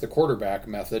harass the quarterback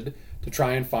method to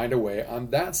try and find a way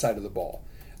on that side of the ball.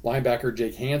 Linebacker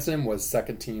Jake Hansen was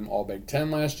second-team All-Big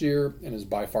Ten last year and is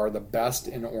by far the best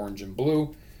in orange and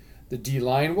blue. The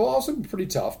D-line will also be pretty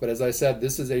tough, but as I said,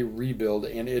 this is a rebuild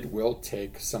and it will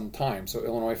take some time. So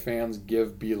Illinois fans,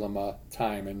 give Bielema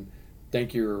time, and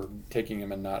thank you for taking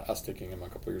him and not us taking him a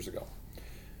couple years ago.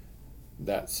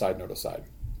 That side note aside.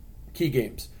 Key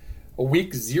games. A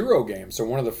week 0 game, so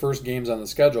one of the first games on the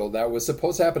schedule that was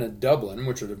supposed to happen in Dublin,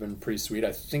 which would have been pretty sweet,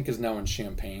 I think is now in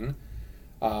Champaign.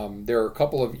 There are a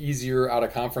couple of easier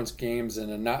out-of-conference games and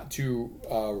a not too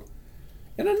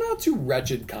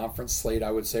wretched conference slate,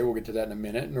 I would say. We'll get to that in a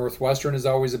minute. Northwestern is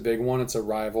always a big one. It's a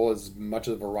rival, as much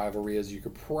of a rivalry as you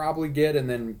could probably get, and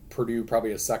then Purdue,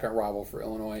 probably a second rival for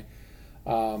Illinois.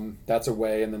 That's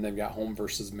away, and then they've got home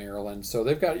versus Maryland. So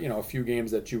they've got a few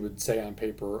games that you would say on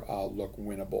paper look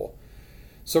winnable.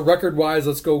 So record-wise,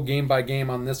 let's go game by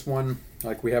game on this one,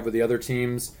 like we have with the other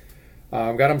teams.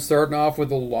 I've got them starting off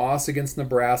with a loss against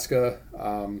Nebraska.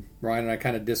 Ryan and I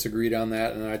kind of disagreed on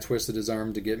that, and I twisted his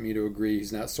arm to get me to agree.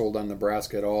 He's not sold on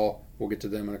Nebraska at all. We'll get to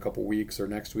them in a couple weeks or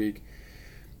next week.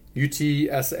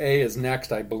 UTSA is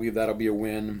next. I believe that'll be a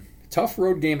win. Tough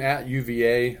road game at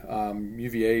UVA.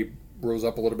 UVA rose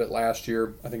up a little bit last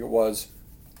year, I think it was.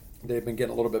 They've been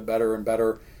getting a little bit better and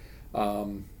better.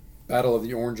 Battle of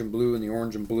the orange and blue and the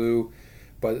orange and blue.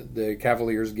 But the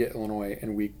Cavaliers get Illinois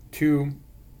in week 2.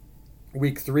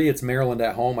 Week 3, it's Maryland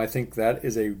at home. I think that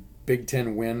is a Big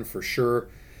Ten win for sure.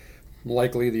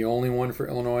 Likely the only one for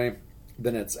Illinois.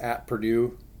 Then it's at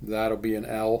Purdue. That'll be an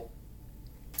L.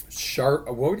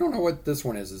 Well, we don't know what this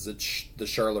one is. Is it the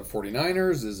Charlotte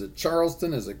 49ers? Is it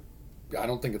Charleston? I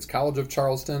don't think it's College of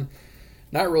Charleston.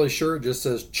 Not really sure. It just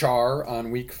says Char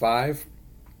on week 5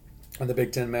 on the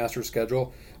Big Ten Master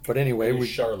schedule. But anyway,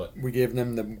 we gave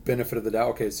them the benefit of the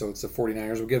doubt. Okay, so it's the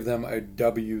 49ers. We'll give them a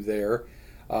W there.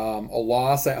 A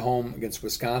loss at home against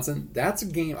Wisconsin. That's a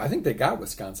game. I think they got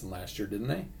Wisconsin last year, didn't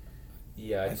they?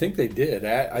 Yeah, I think they did.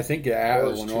 I think at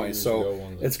Illinois.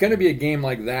 So it's going to be a game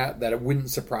like that it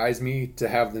wouldn't surprise me to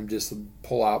have them just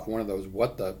pull off one of those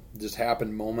what the just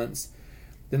happened moments.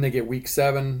 Then they get week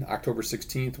 7, October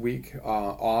 16th week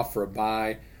off for a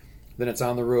bye. Then it's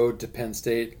on the road to Penn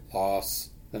State, loss.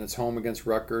 Then it's home against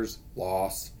Rutgers,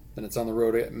 loss. Then it's on the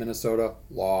road at Minnesota,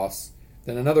 loss.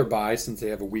 Then another bye since they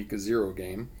have a week 0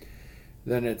 game.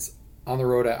 Then it's on the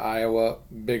road at Iowa,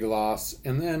 big loss.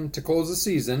 And then to close the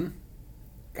season,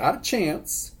 got a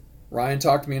chance. Ryan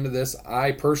talked me into this.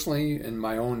 I personally, in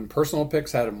my own personal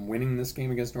picks, had them winning this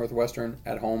game against Northwestern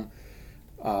at home.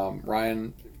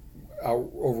 Ryan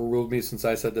overruled me since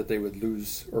I said that they would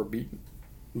lose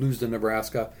to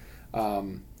Nebraska.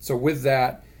 So with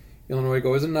that, Illinois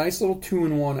goes a nice little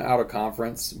 2-1 out of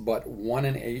conference, but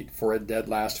 1-8 for a dead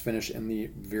last finish in the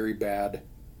very bad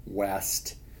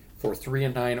West for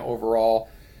 3-9 overall.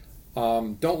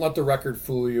 Don't let the record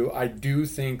fool you. I do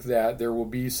think that there will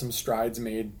be some strides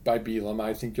made by Bielema.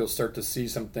 I think you'll start to see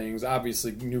some things.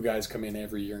 Obviously, new guys come in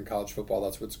every year in college football.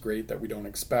 That's what's great that we don't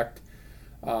expect.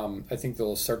 I think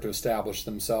they'll start to establish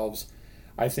themselves.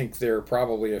 I think they're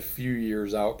probably a few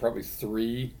years out, probably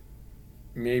 3.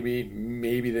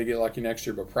 Maybe they get lucky next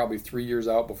year, but probably 3 years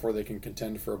out before they can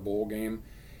contend for a bowl game.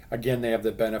 Again, they have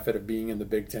the benefit of being in the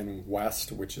Big Ten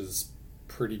West, which is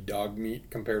pretty dog meat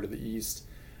compared to the East.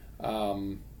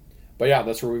 But yeah,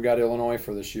 that's where we've got Illinois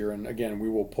for this year. And again, we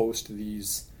will post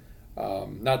these,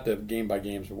 not the game by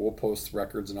games, but we'll post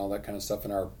records and all that kind of stuff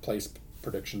in our place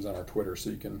predictions on our Twitter so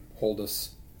you can hold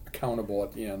us accountable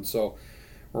at the end. So,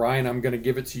 Ryan, I'm going to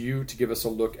give it to you to give us a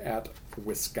look at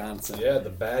Wisconsin. Yeah, the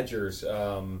Badgers.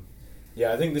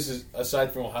 I think this is,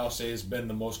 aside from Ohio State, has been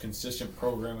the most consistent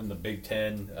program in the Big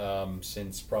Ten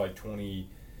since probably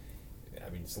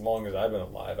as long as I've been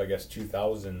alive, I guess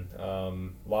 2000.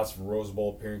 Lots of Rose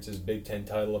Bowl appearances, Big Ten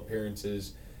title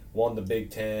appearances, won the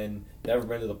Big Ten, never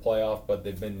been to the playoff, but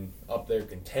they've been up there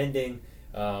contending.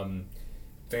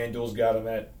 FanDuel's got them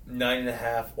at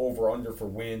 9.5 over/under for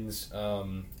wins.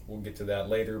 We'll get to that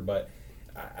later, but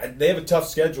they have a tough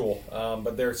schedule.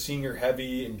 But they're a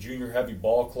senior-heavy and junior-heavy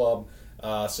ball club,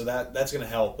 so that's going to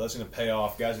help. That's going to pay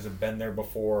off. Guys that have been there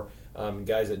before,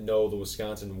 guys that know the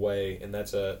Wisconsin way, and I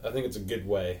think it's a good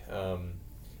way.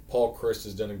 Paul Chryst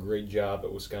has done a great job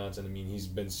at Wisconsin. I mean, he's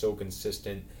been so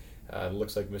consistent.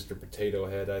 Looks like Mr. Potato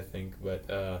Head, I think,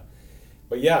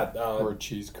 But yeah, or a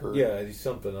cheese curd. Yeah, he's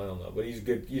something, I don't know, but he's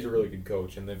good. He's a really good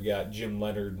coach, and they've got Jim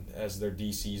Leonard as their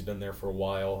DC. He's been there for a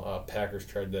while. Packers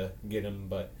tried to get him,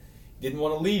 but didn't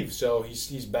want to leave, so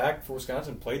he's back for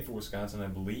Wisconsin. Played for Wisconsin, I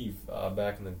believe,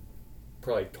 back in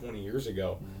probably 20 years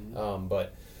ago. Mm-hmm.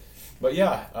 But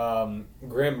yeah,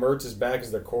 Graham Mertz is back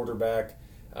as their quarterback.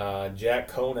 Jack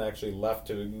Cohn actually left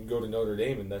to go to Notre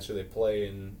Dame, and that's who they play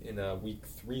in week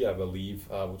 3, I believe,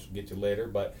 which we'll get to later.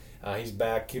 But he's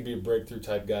back. He'd be a breakthrough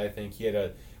type guy. I think he had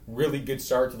a really good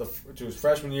start to his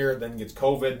freshman year, then gets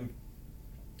COVID,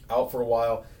 out for a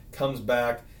while, comes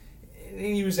back.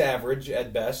 He was average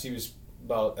at best. He was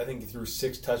I think he threw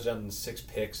 6 touchdowns and 6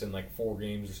 picks in like 4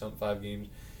 games or something, 5 games.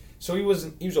 So he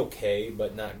was okay,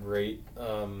 but not great.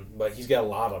 But he's got a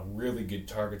lot of really good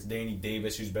targets. Danny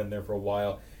Davis, who's been there for a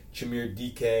while, Chimere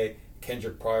Dike,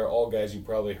 Kendrick Pryor, all guys you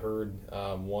probably heard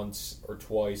once or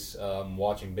twice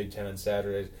watching Big Ten on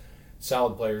Saturdays.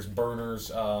 Solid players,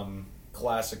 burners,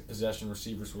 classic possession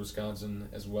receivers for Wisconsin,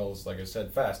 as well as, like I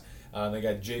said, fast. They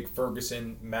got Jake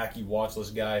Ferguson, Mackey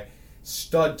Watchless guy,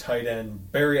 stud tight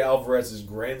end, Barry Alvarez's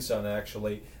grandson,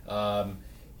 actually.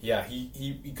 Yeah,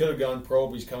 he could have gone pro,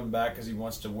 but he's coming back because he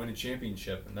wants to win a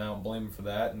championship, and I don't blame him for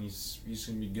that, and he's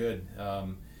going to be good.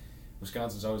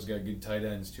 Wisconsin's always got good tight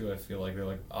ends, too. I feel like they're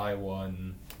like Iowa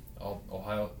and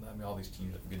Ohio. I mean, all these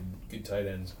teams have good tight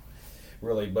ends,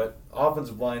 really. But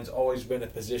offensive line's always been a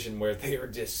position where they are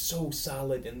just so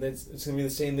solid, and it's going to be the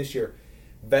same this year.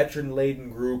 veteran-laden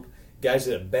group, guys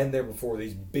that have been there before,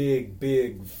 these big,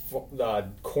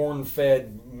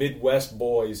 corn-fed Midwest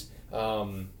boys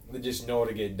that just know how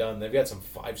to get it done. They've got some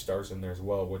 5-stars in there as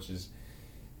well, which is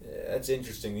that's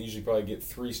interesting. They usually probably get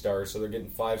 3 stars, so they're getting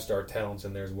 5-star talents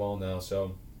in there as well now.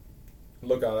 So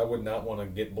look out, I would not want to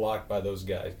get blocked by those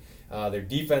guys. Their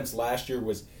defense last year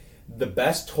was the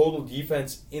best total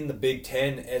defense in the Big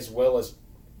Ten, as well as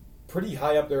pretty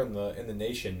high up there in the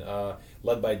nation,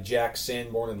 led by Jack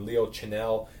Sanborn and Leo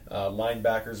Chenal,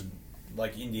 linebackers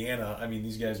like Indiana. I mean,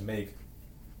 these guys make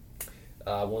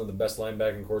one of the best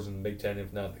linebacking corps in the Big Ten,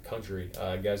 if not the country.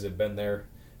 Guys that have been there,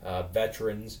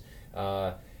 veterans.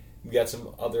 We got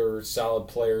some other solid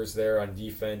players there on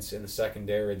defense in the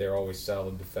secondary. They're always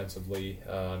solid defensively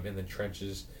in the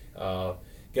trenches. Got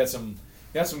some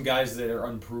guys that are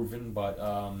unproven, but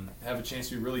have a chance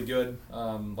to be really good.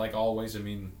 Like always, I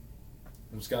mean,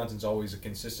 Wisconsin's always a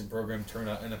consistent program, turn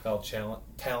out NFL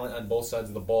talent on both sides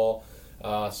of the ball.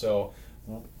 So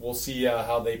we'll see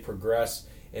how they progress.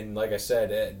 And like I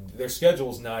said, their schedule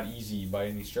is not easy by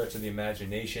any stretch of the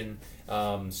imagination.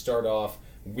 Start off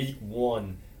week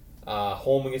 1,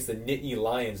 home against the Nittany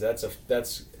Lions.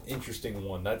 That's interesting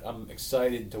one. I'm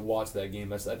excited to watch that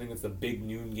game. I think it's the big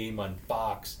noon game on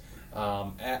Fox.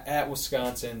 At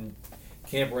Wisconsin,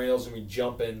 Camp Randall's going to be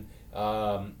jumping.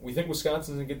 We think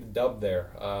Wisconsin's going to get the dub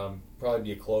there. Probably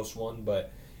be a close one,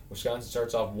 but Wisconsin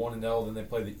starts off 1-0. Then they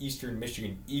play the Eastern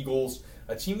Michigan Eagles,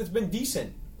 a team that's been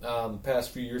decent the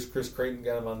past few years. Chris Creighton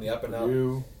got them on the up and out.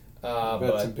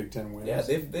 But some Big Ten wins. Yeah,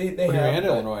 they have. And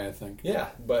Illinois, I think. Yeah,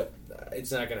 but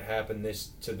it's not going to happen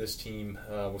to this team.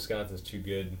 Wisconsin's too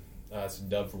good. It's a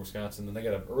dub for Wisconsin. Then they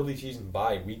got an early season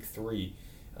bye, week 3.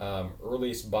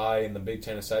 Earliest bye in the Big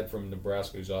Ten, aside from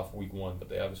Nebraska, who's off week 1, but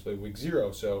they obviously play week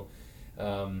 0. So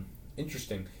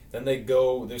interesting. Then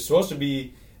they're supposed to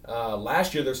be.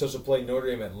 Last year they're supposed to play Notre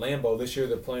Dame at Lambeau. This year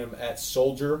they're playing them at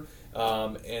Soldier,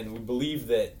 and we believe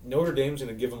that Notre Dame's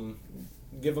going to give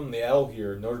them the L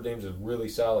here. Notre Dame's a really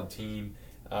solid team.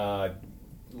 A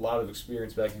lot of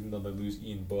experience back, even though they lose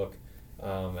Ian Book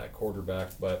at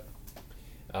quarterback. But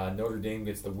Notre Dame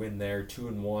gets the win there,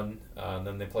 2-1. And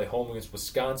then they play home against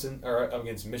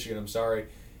Michigan. I'm sorry,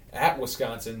 at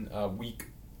Wisconsin, week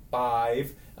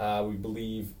 5. We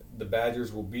believe the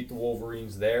Badgers will beat the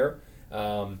Wolverines there.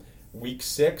 Week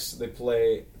 6, they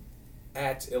play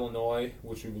at Illinois,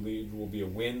 which we believe will be a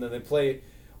win. Then they play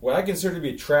what I consider to be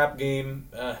a trap game,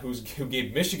 who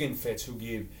gave Michigan fits, who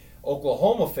gave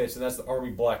Oklahoma fits, and that's the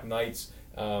Army Black Knights.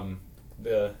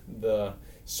 The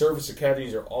service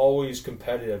academies are always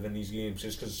competitive in these games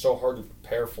just because it's so hard to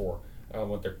prepare for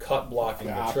with their cut blocking,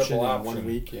 the triple option. 1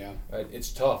 week, yeah.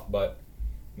 It's tough, but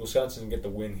Wisconsin can get the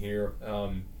win here.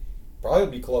 Probably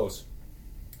be close.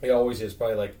 It always is.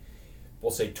 Probably like,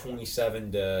 we'll say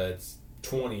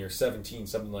 27-20 or 17,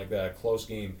 something like that. A close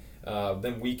game.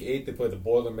 Then week 8, they play the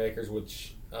Boilermakers,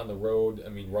 which on the road, I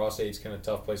mean, Ross 8's kind of a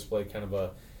tough place to play, kind of a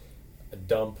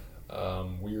dump,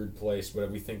 weird place,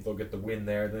 but we think they'll get the win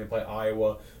there. Then they play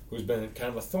Iowa, who's been kind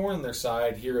of a thorn in their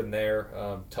side here and there.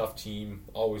 Tough team,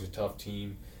 always a tough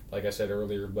team, like I said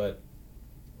earlier, but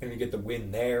going to get the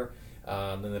win there.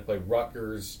 Then they play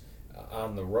Rutgers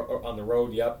on the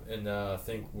road, and I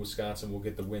think Wisconsin will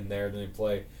get the win there. Then they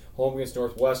play home against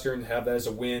Northwestern, have that as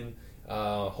a win.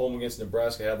 Home against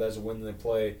Nebraska, have that as a win. Then they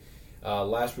play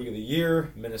last week of the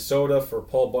year, Minnesota for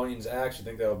Paul Bunyan's Axe. I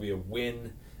think that will be a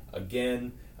win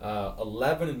again.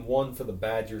 11-1 for the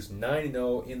Badgers,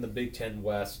 9-0 in the Big Ten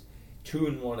West,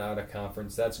 2-1 out of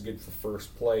conference. That's good for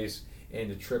first place and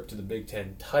a trip to the Big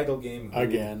Ten title game.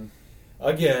 Again,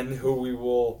 who we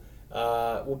will.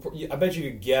 I bet you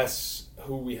could guess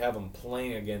who we have them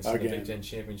playing against in the Big Ten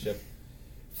Championship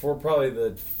for probably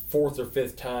the 4th or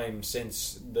 5th time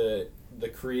since the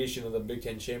creation of the Big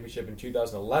Ten Championship in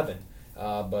 2011.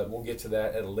 But we'll get to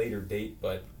that at a later date.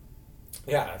 But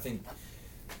yeah,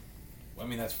 I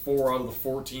mean, that's 4 out of the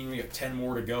 14. We got 10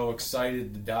 more to go.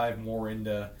 Excited to dive more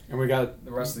into. And we got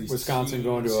the rest of these Wisconsin teams.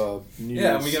 going to a New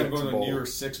Year's and we got to go to the Bowl. New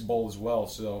Year's Six Bowl as well.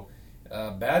 So,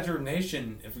 Badger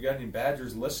Nation, if we got any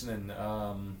Badgers listening,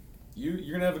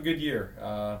 you're gonna have a good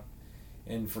year.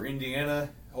 And for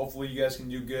Indiana, hopefully you guys can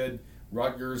do good.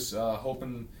 Rutgers,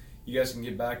 hoping you guys can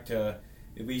get back to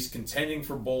at least contending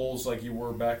for bowls like you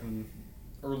were back in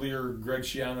earlier Greg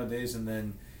Schiano days. And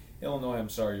then Illinois, I'm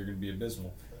sorry, you're going to be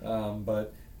abysmal.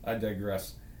 But I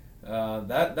digress.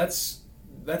 That's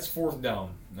 4th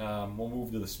down. We'll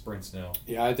move to the sprints now.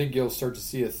 Yeah, I think you'll start to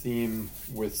see a theme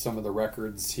with some of the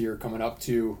records here coming up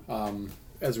too.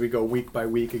 As we go week by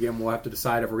week, again, we'll have to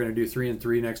decide if we're going to do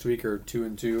 3-3 next week or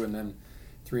 2-2, and then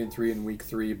 3-3 in week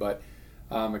 3. But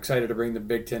I'm excited to bring the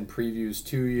Big Ten previews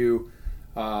to you.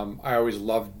 I always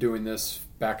loved doing this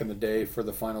back in the day for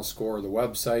the Final Score, the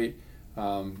website.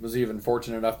 Was even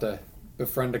fortunate enough to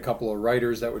befriend a couple of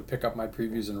writers that would pick up my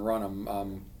previews and run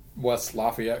them. West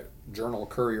Lafayette Journal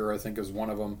Courier, I think, is one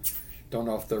of them. Don't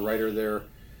know if the writer there,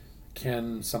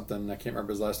 Ken something, I can't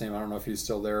remember his last name. I don't know if he's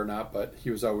still there or not, but he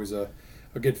was always a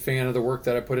good fan of the work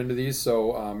that I put into these.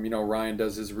 So, Ryan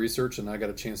does his research, and I got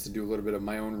a chance to do a little bit of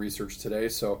my own research today.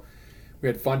 So we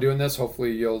had fun doing this.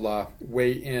 Hopefully you'll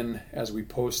weigh in as we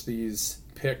post these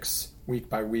picks week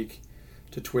by week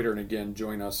to Twitter. And again,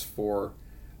 join us for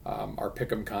our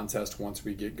Pick'em contest once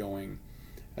we get going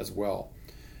as well.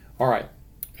 All right.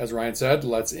 As Ryan said,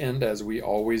 let's end, as we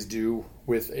always do,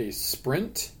 with a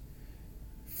sprint.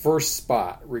 First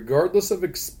spot, regardless of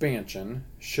expansion,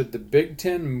 should the Big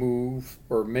Ten move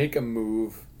or make a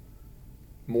move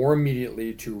more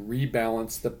immediately to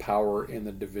rebalance the power in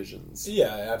the divisions?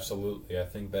 Yeah, absolutely. I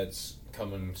think that's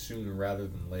coming sooner rather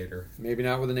than later. Maybe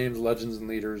not with the names legends and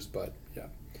leaders, but yeah.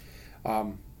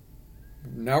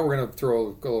 Now we're going to throw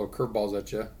a little curveballs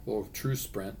at you, a little true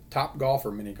sprint. Top golf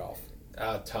or mini golf?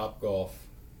 Top golf.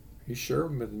 You sure?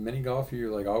 With mini golf,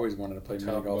 you always wanted to play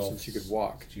mini golf since you could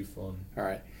walk. Too fun. All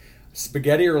right.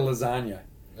 Spaghetti or lasagna?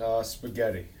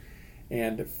 Spaghetti.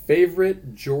 And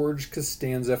favorite George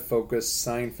Costanza focused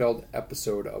Seinfeld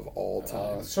episode of all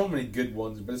time? So many good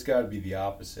ones, but it's got to be the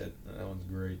opposite. That one's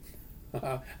great.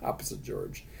 Opposite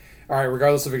George. All right.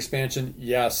 Regardless of expansion,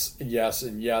 yes,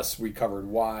 and yes. We covered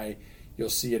why. You'll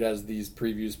see it as these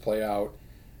previews play out.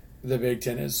 The Big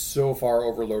Ten is so far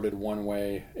overloaded one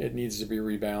way. It needs to be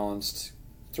rebalanced.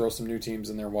 Throw some new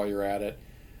teams in there while you're at it.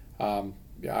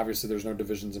 Obviously, there's no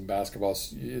divisions in basketball.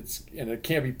 And it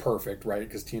can't be perfect, right?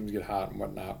 Because teams get hot and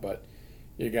whatnot, but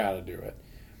you got to do it.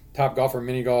 Top golf or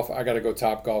mini golf? I got to go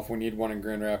Top Golf. We need one in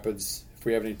Grand Rapids. If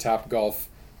we have any Top Golf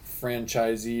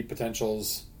franchisee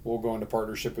potentials, we'll go into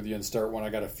partnership with you and start one. I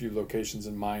got a few locations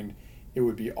in mind. It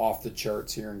would be off the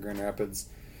charts here in Grand Rapids.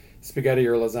 Spaghetti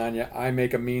or lasagna? I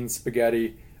make a mean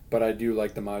spaghetti, but I do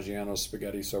like the Maggiano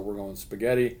spaghetti, so we're going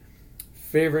spaghetti.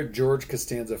 Favorite George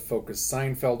Costanza focused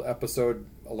Seinfeld episode?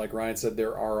 Like Ryan said,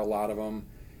 there are a lot of them,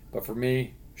 but for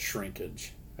me,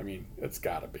 shrinkage. I mean, it's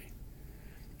got to be.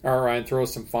 All right, Ryan, throw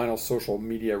us some final social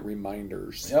media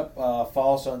reminders. Yep,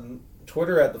 follow us on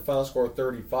Twitter at the Final Score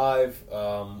 35.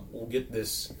 We'll get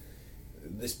this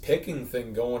picking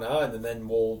thing going on, and then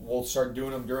we'll start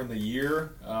doing them during the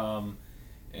year.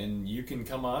 And you can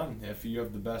come on if you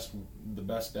have the best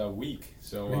week.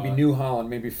 So maybe New Holland,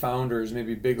 maybe Founders,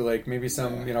 maybe Big Lake, maybe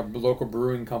some local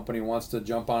brewing company wants to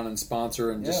jump on and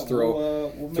sponsor and just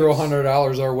throw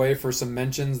 $100 our way for some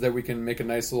mentions that we can make a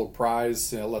nice little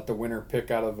prize. Let the winner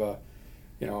pick out of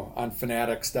on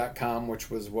Fanatics.com,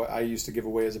 which was what I used to give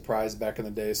away as a prize back in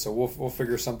the day. So we'll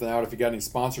figure something out. If you got any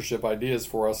sponsorship ideas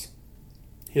for us,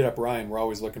 hit up Ryan. We're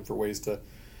always looking for ways to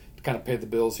kind of pay the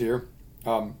bills here.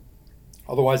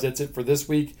 Otherwise, that's it for this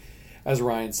week. As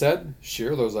Ryan said,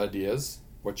 share those ideas.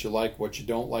 What you like, what you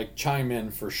don't like. Chime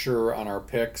in for sure on our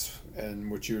picks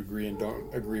and what you agree and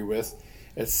don't agree with,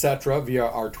 etc. via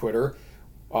our Twitter.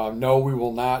 No, we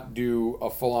will not do a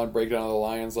full-on breakdown of the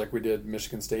Lions like we did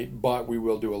Michigan State, but we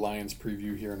will do a Lions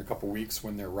preview here in a couple weeks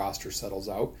when their roster settles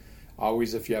out.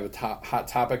 Always, if you have a hot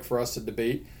topic for us to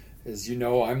debate, as you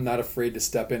know, I'm not afraid to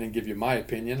step in and give you my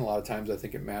opinion. A lot of times I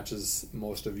think it matches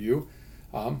most of you.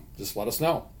 Just let us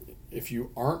know. If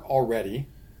you aren't already,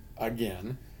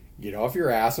 again, get off your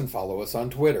ass and follow us on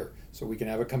Twitter so we can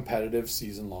have a competitive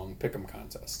season-long pick'em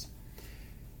contest.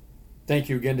 Thank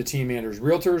you again to Team Anders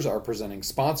Realtors, our presenting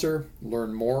sponsor.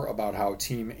 Learn more about how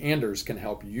Team Anders can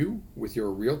help you with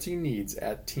your realty needs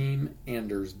at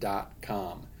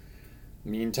teamanders.com.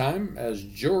 Meantime, as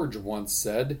George once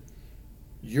said,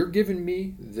 you're giving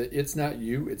me the "it's not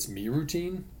you, it's me"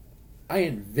 routine. I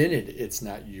invented "it's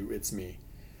not you, it's me."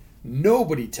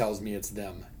 Nobody tells me it's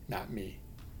them, not me.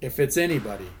 If it's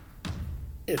anybody,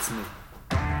 it's me.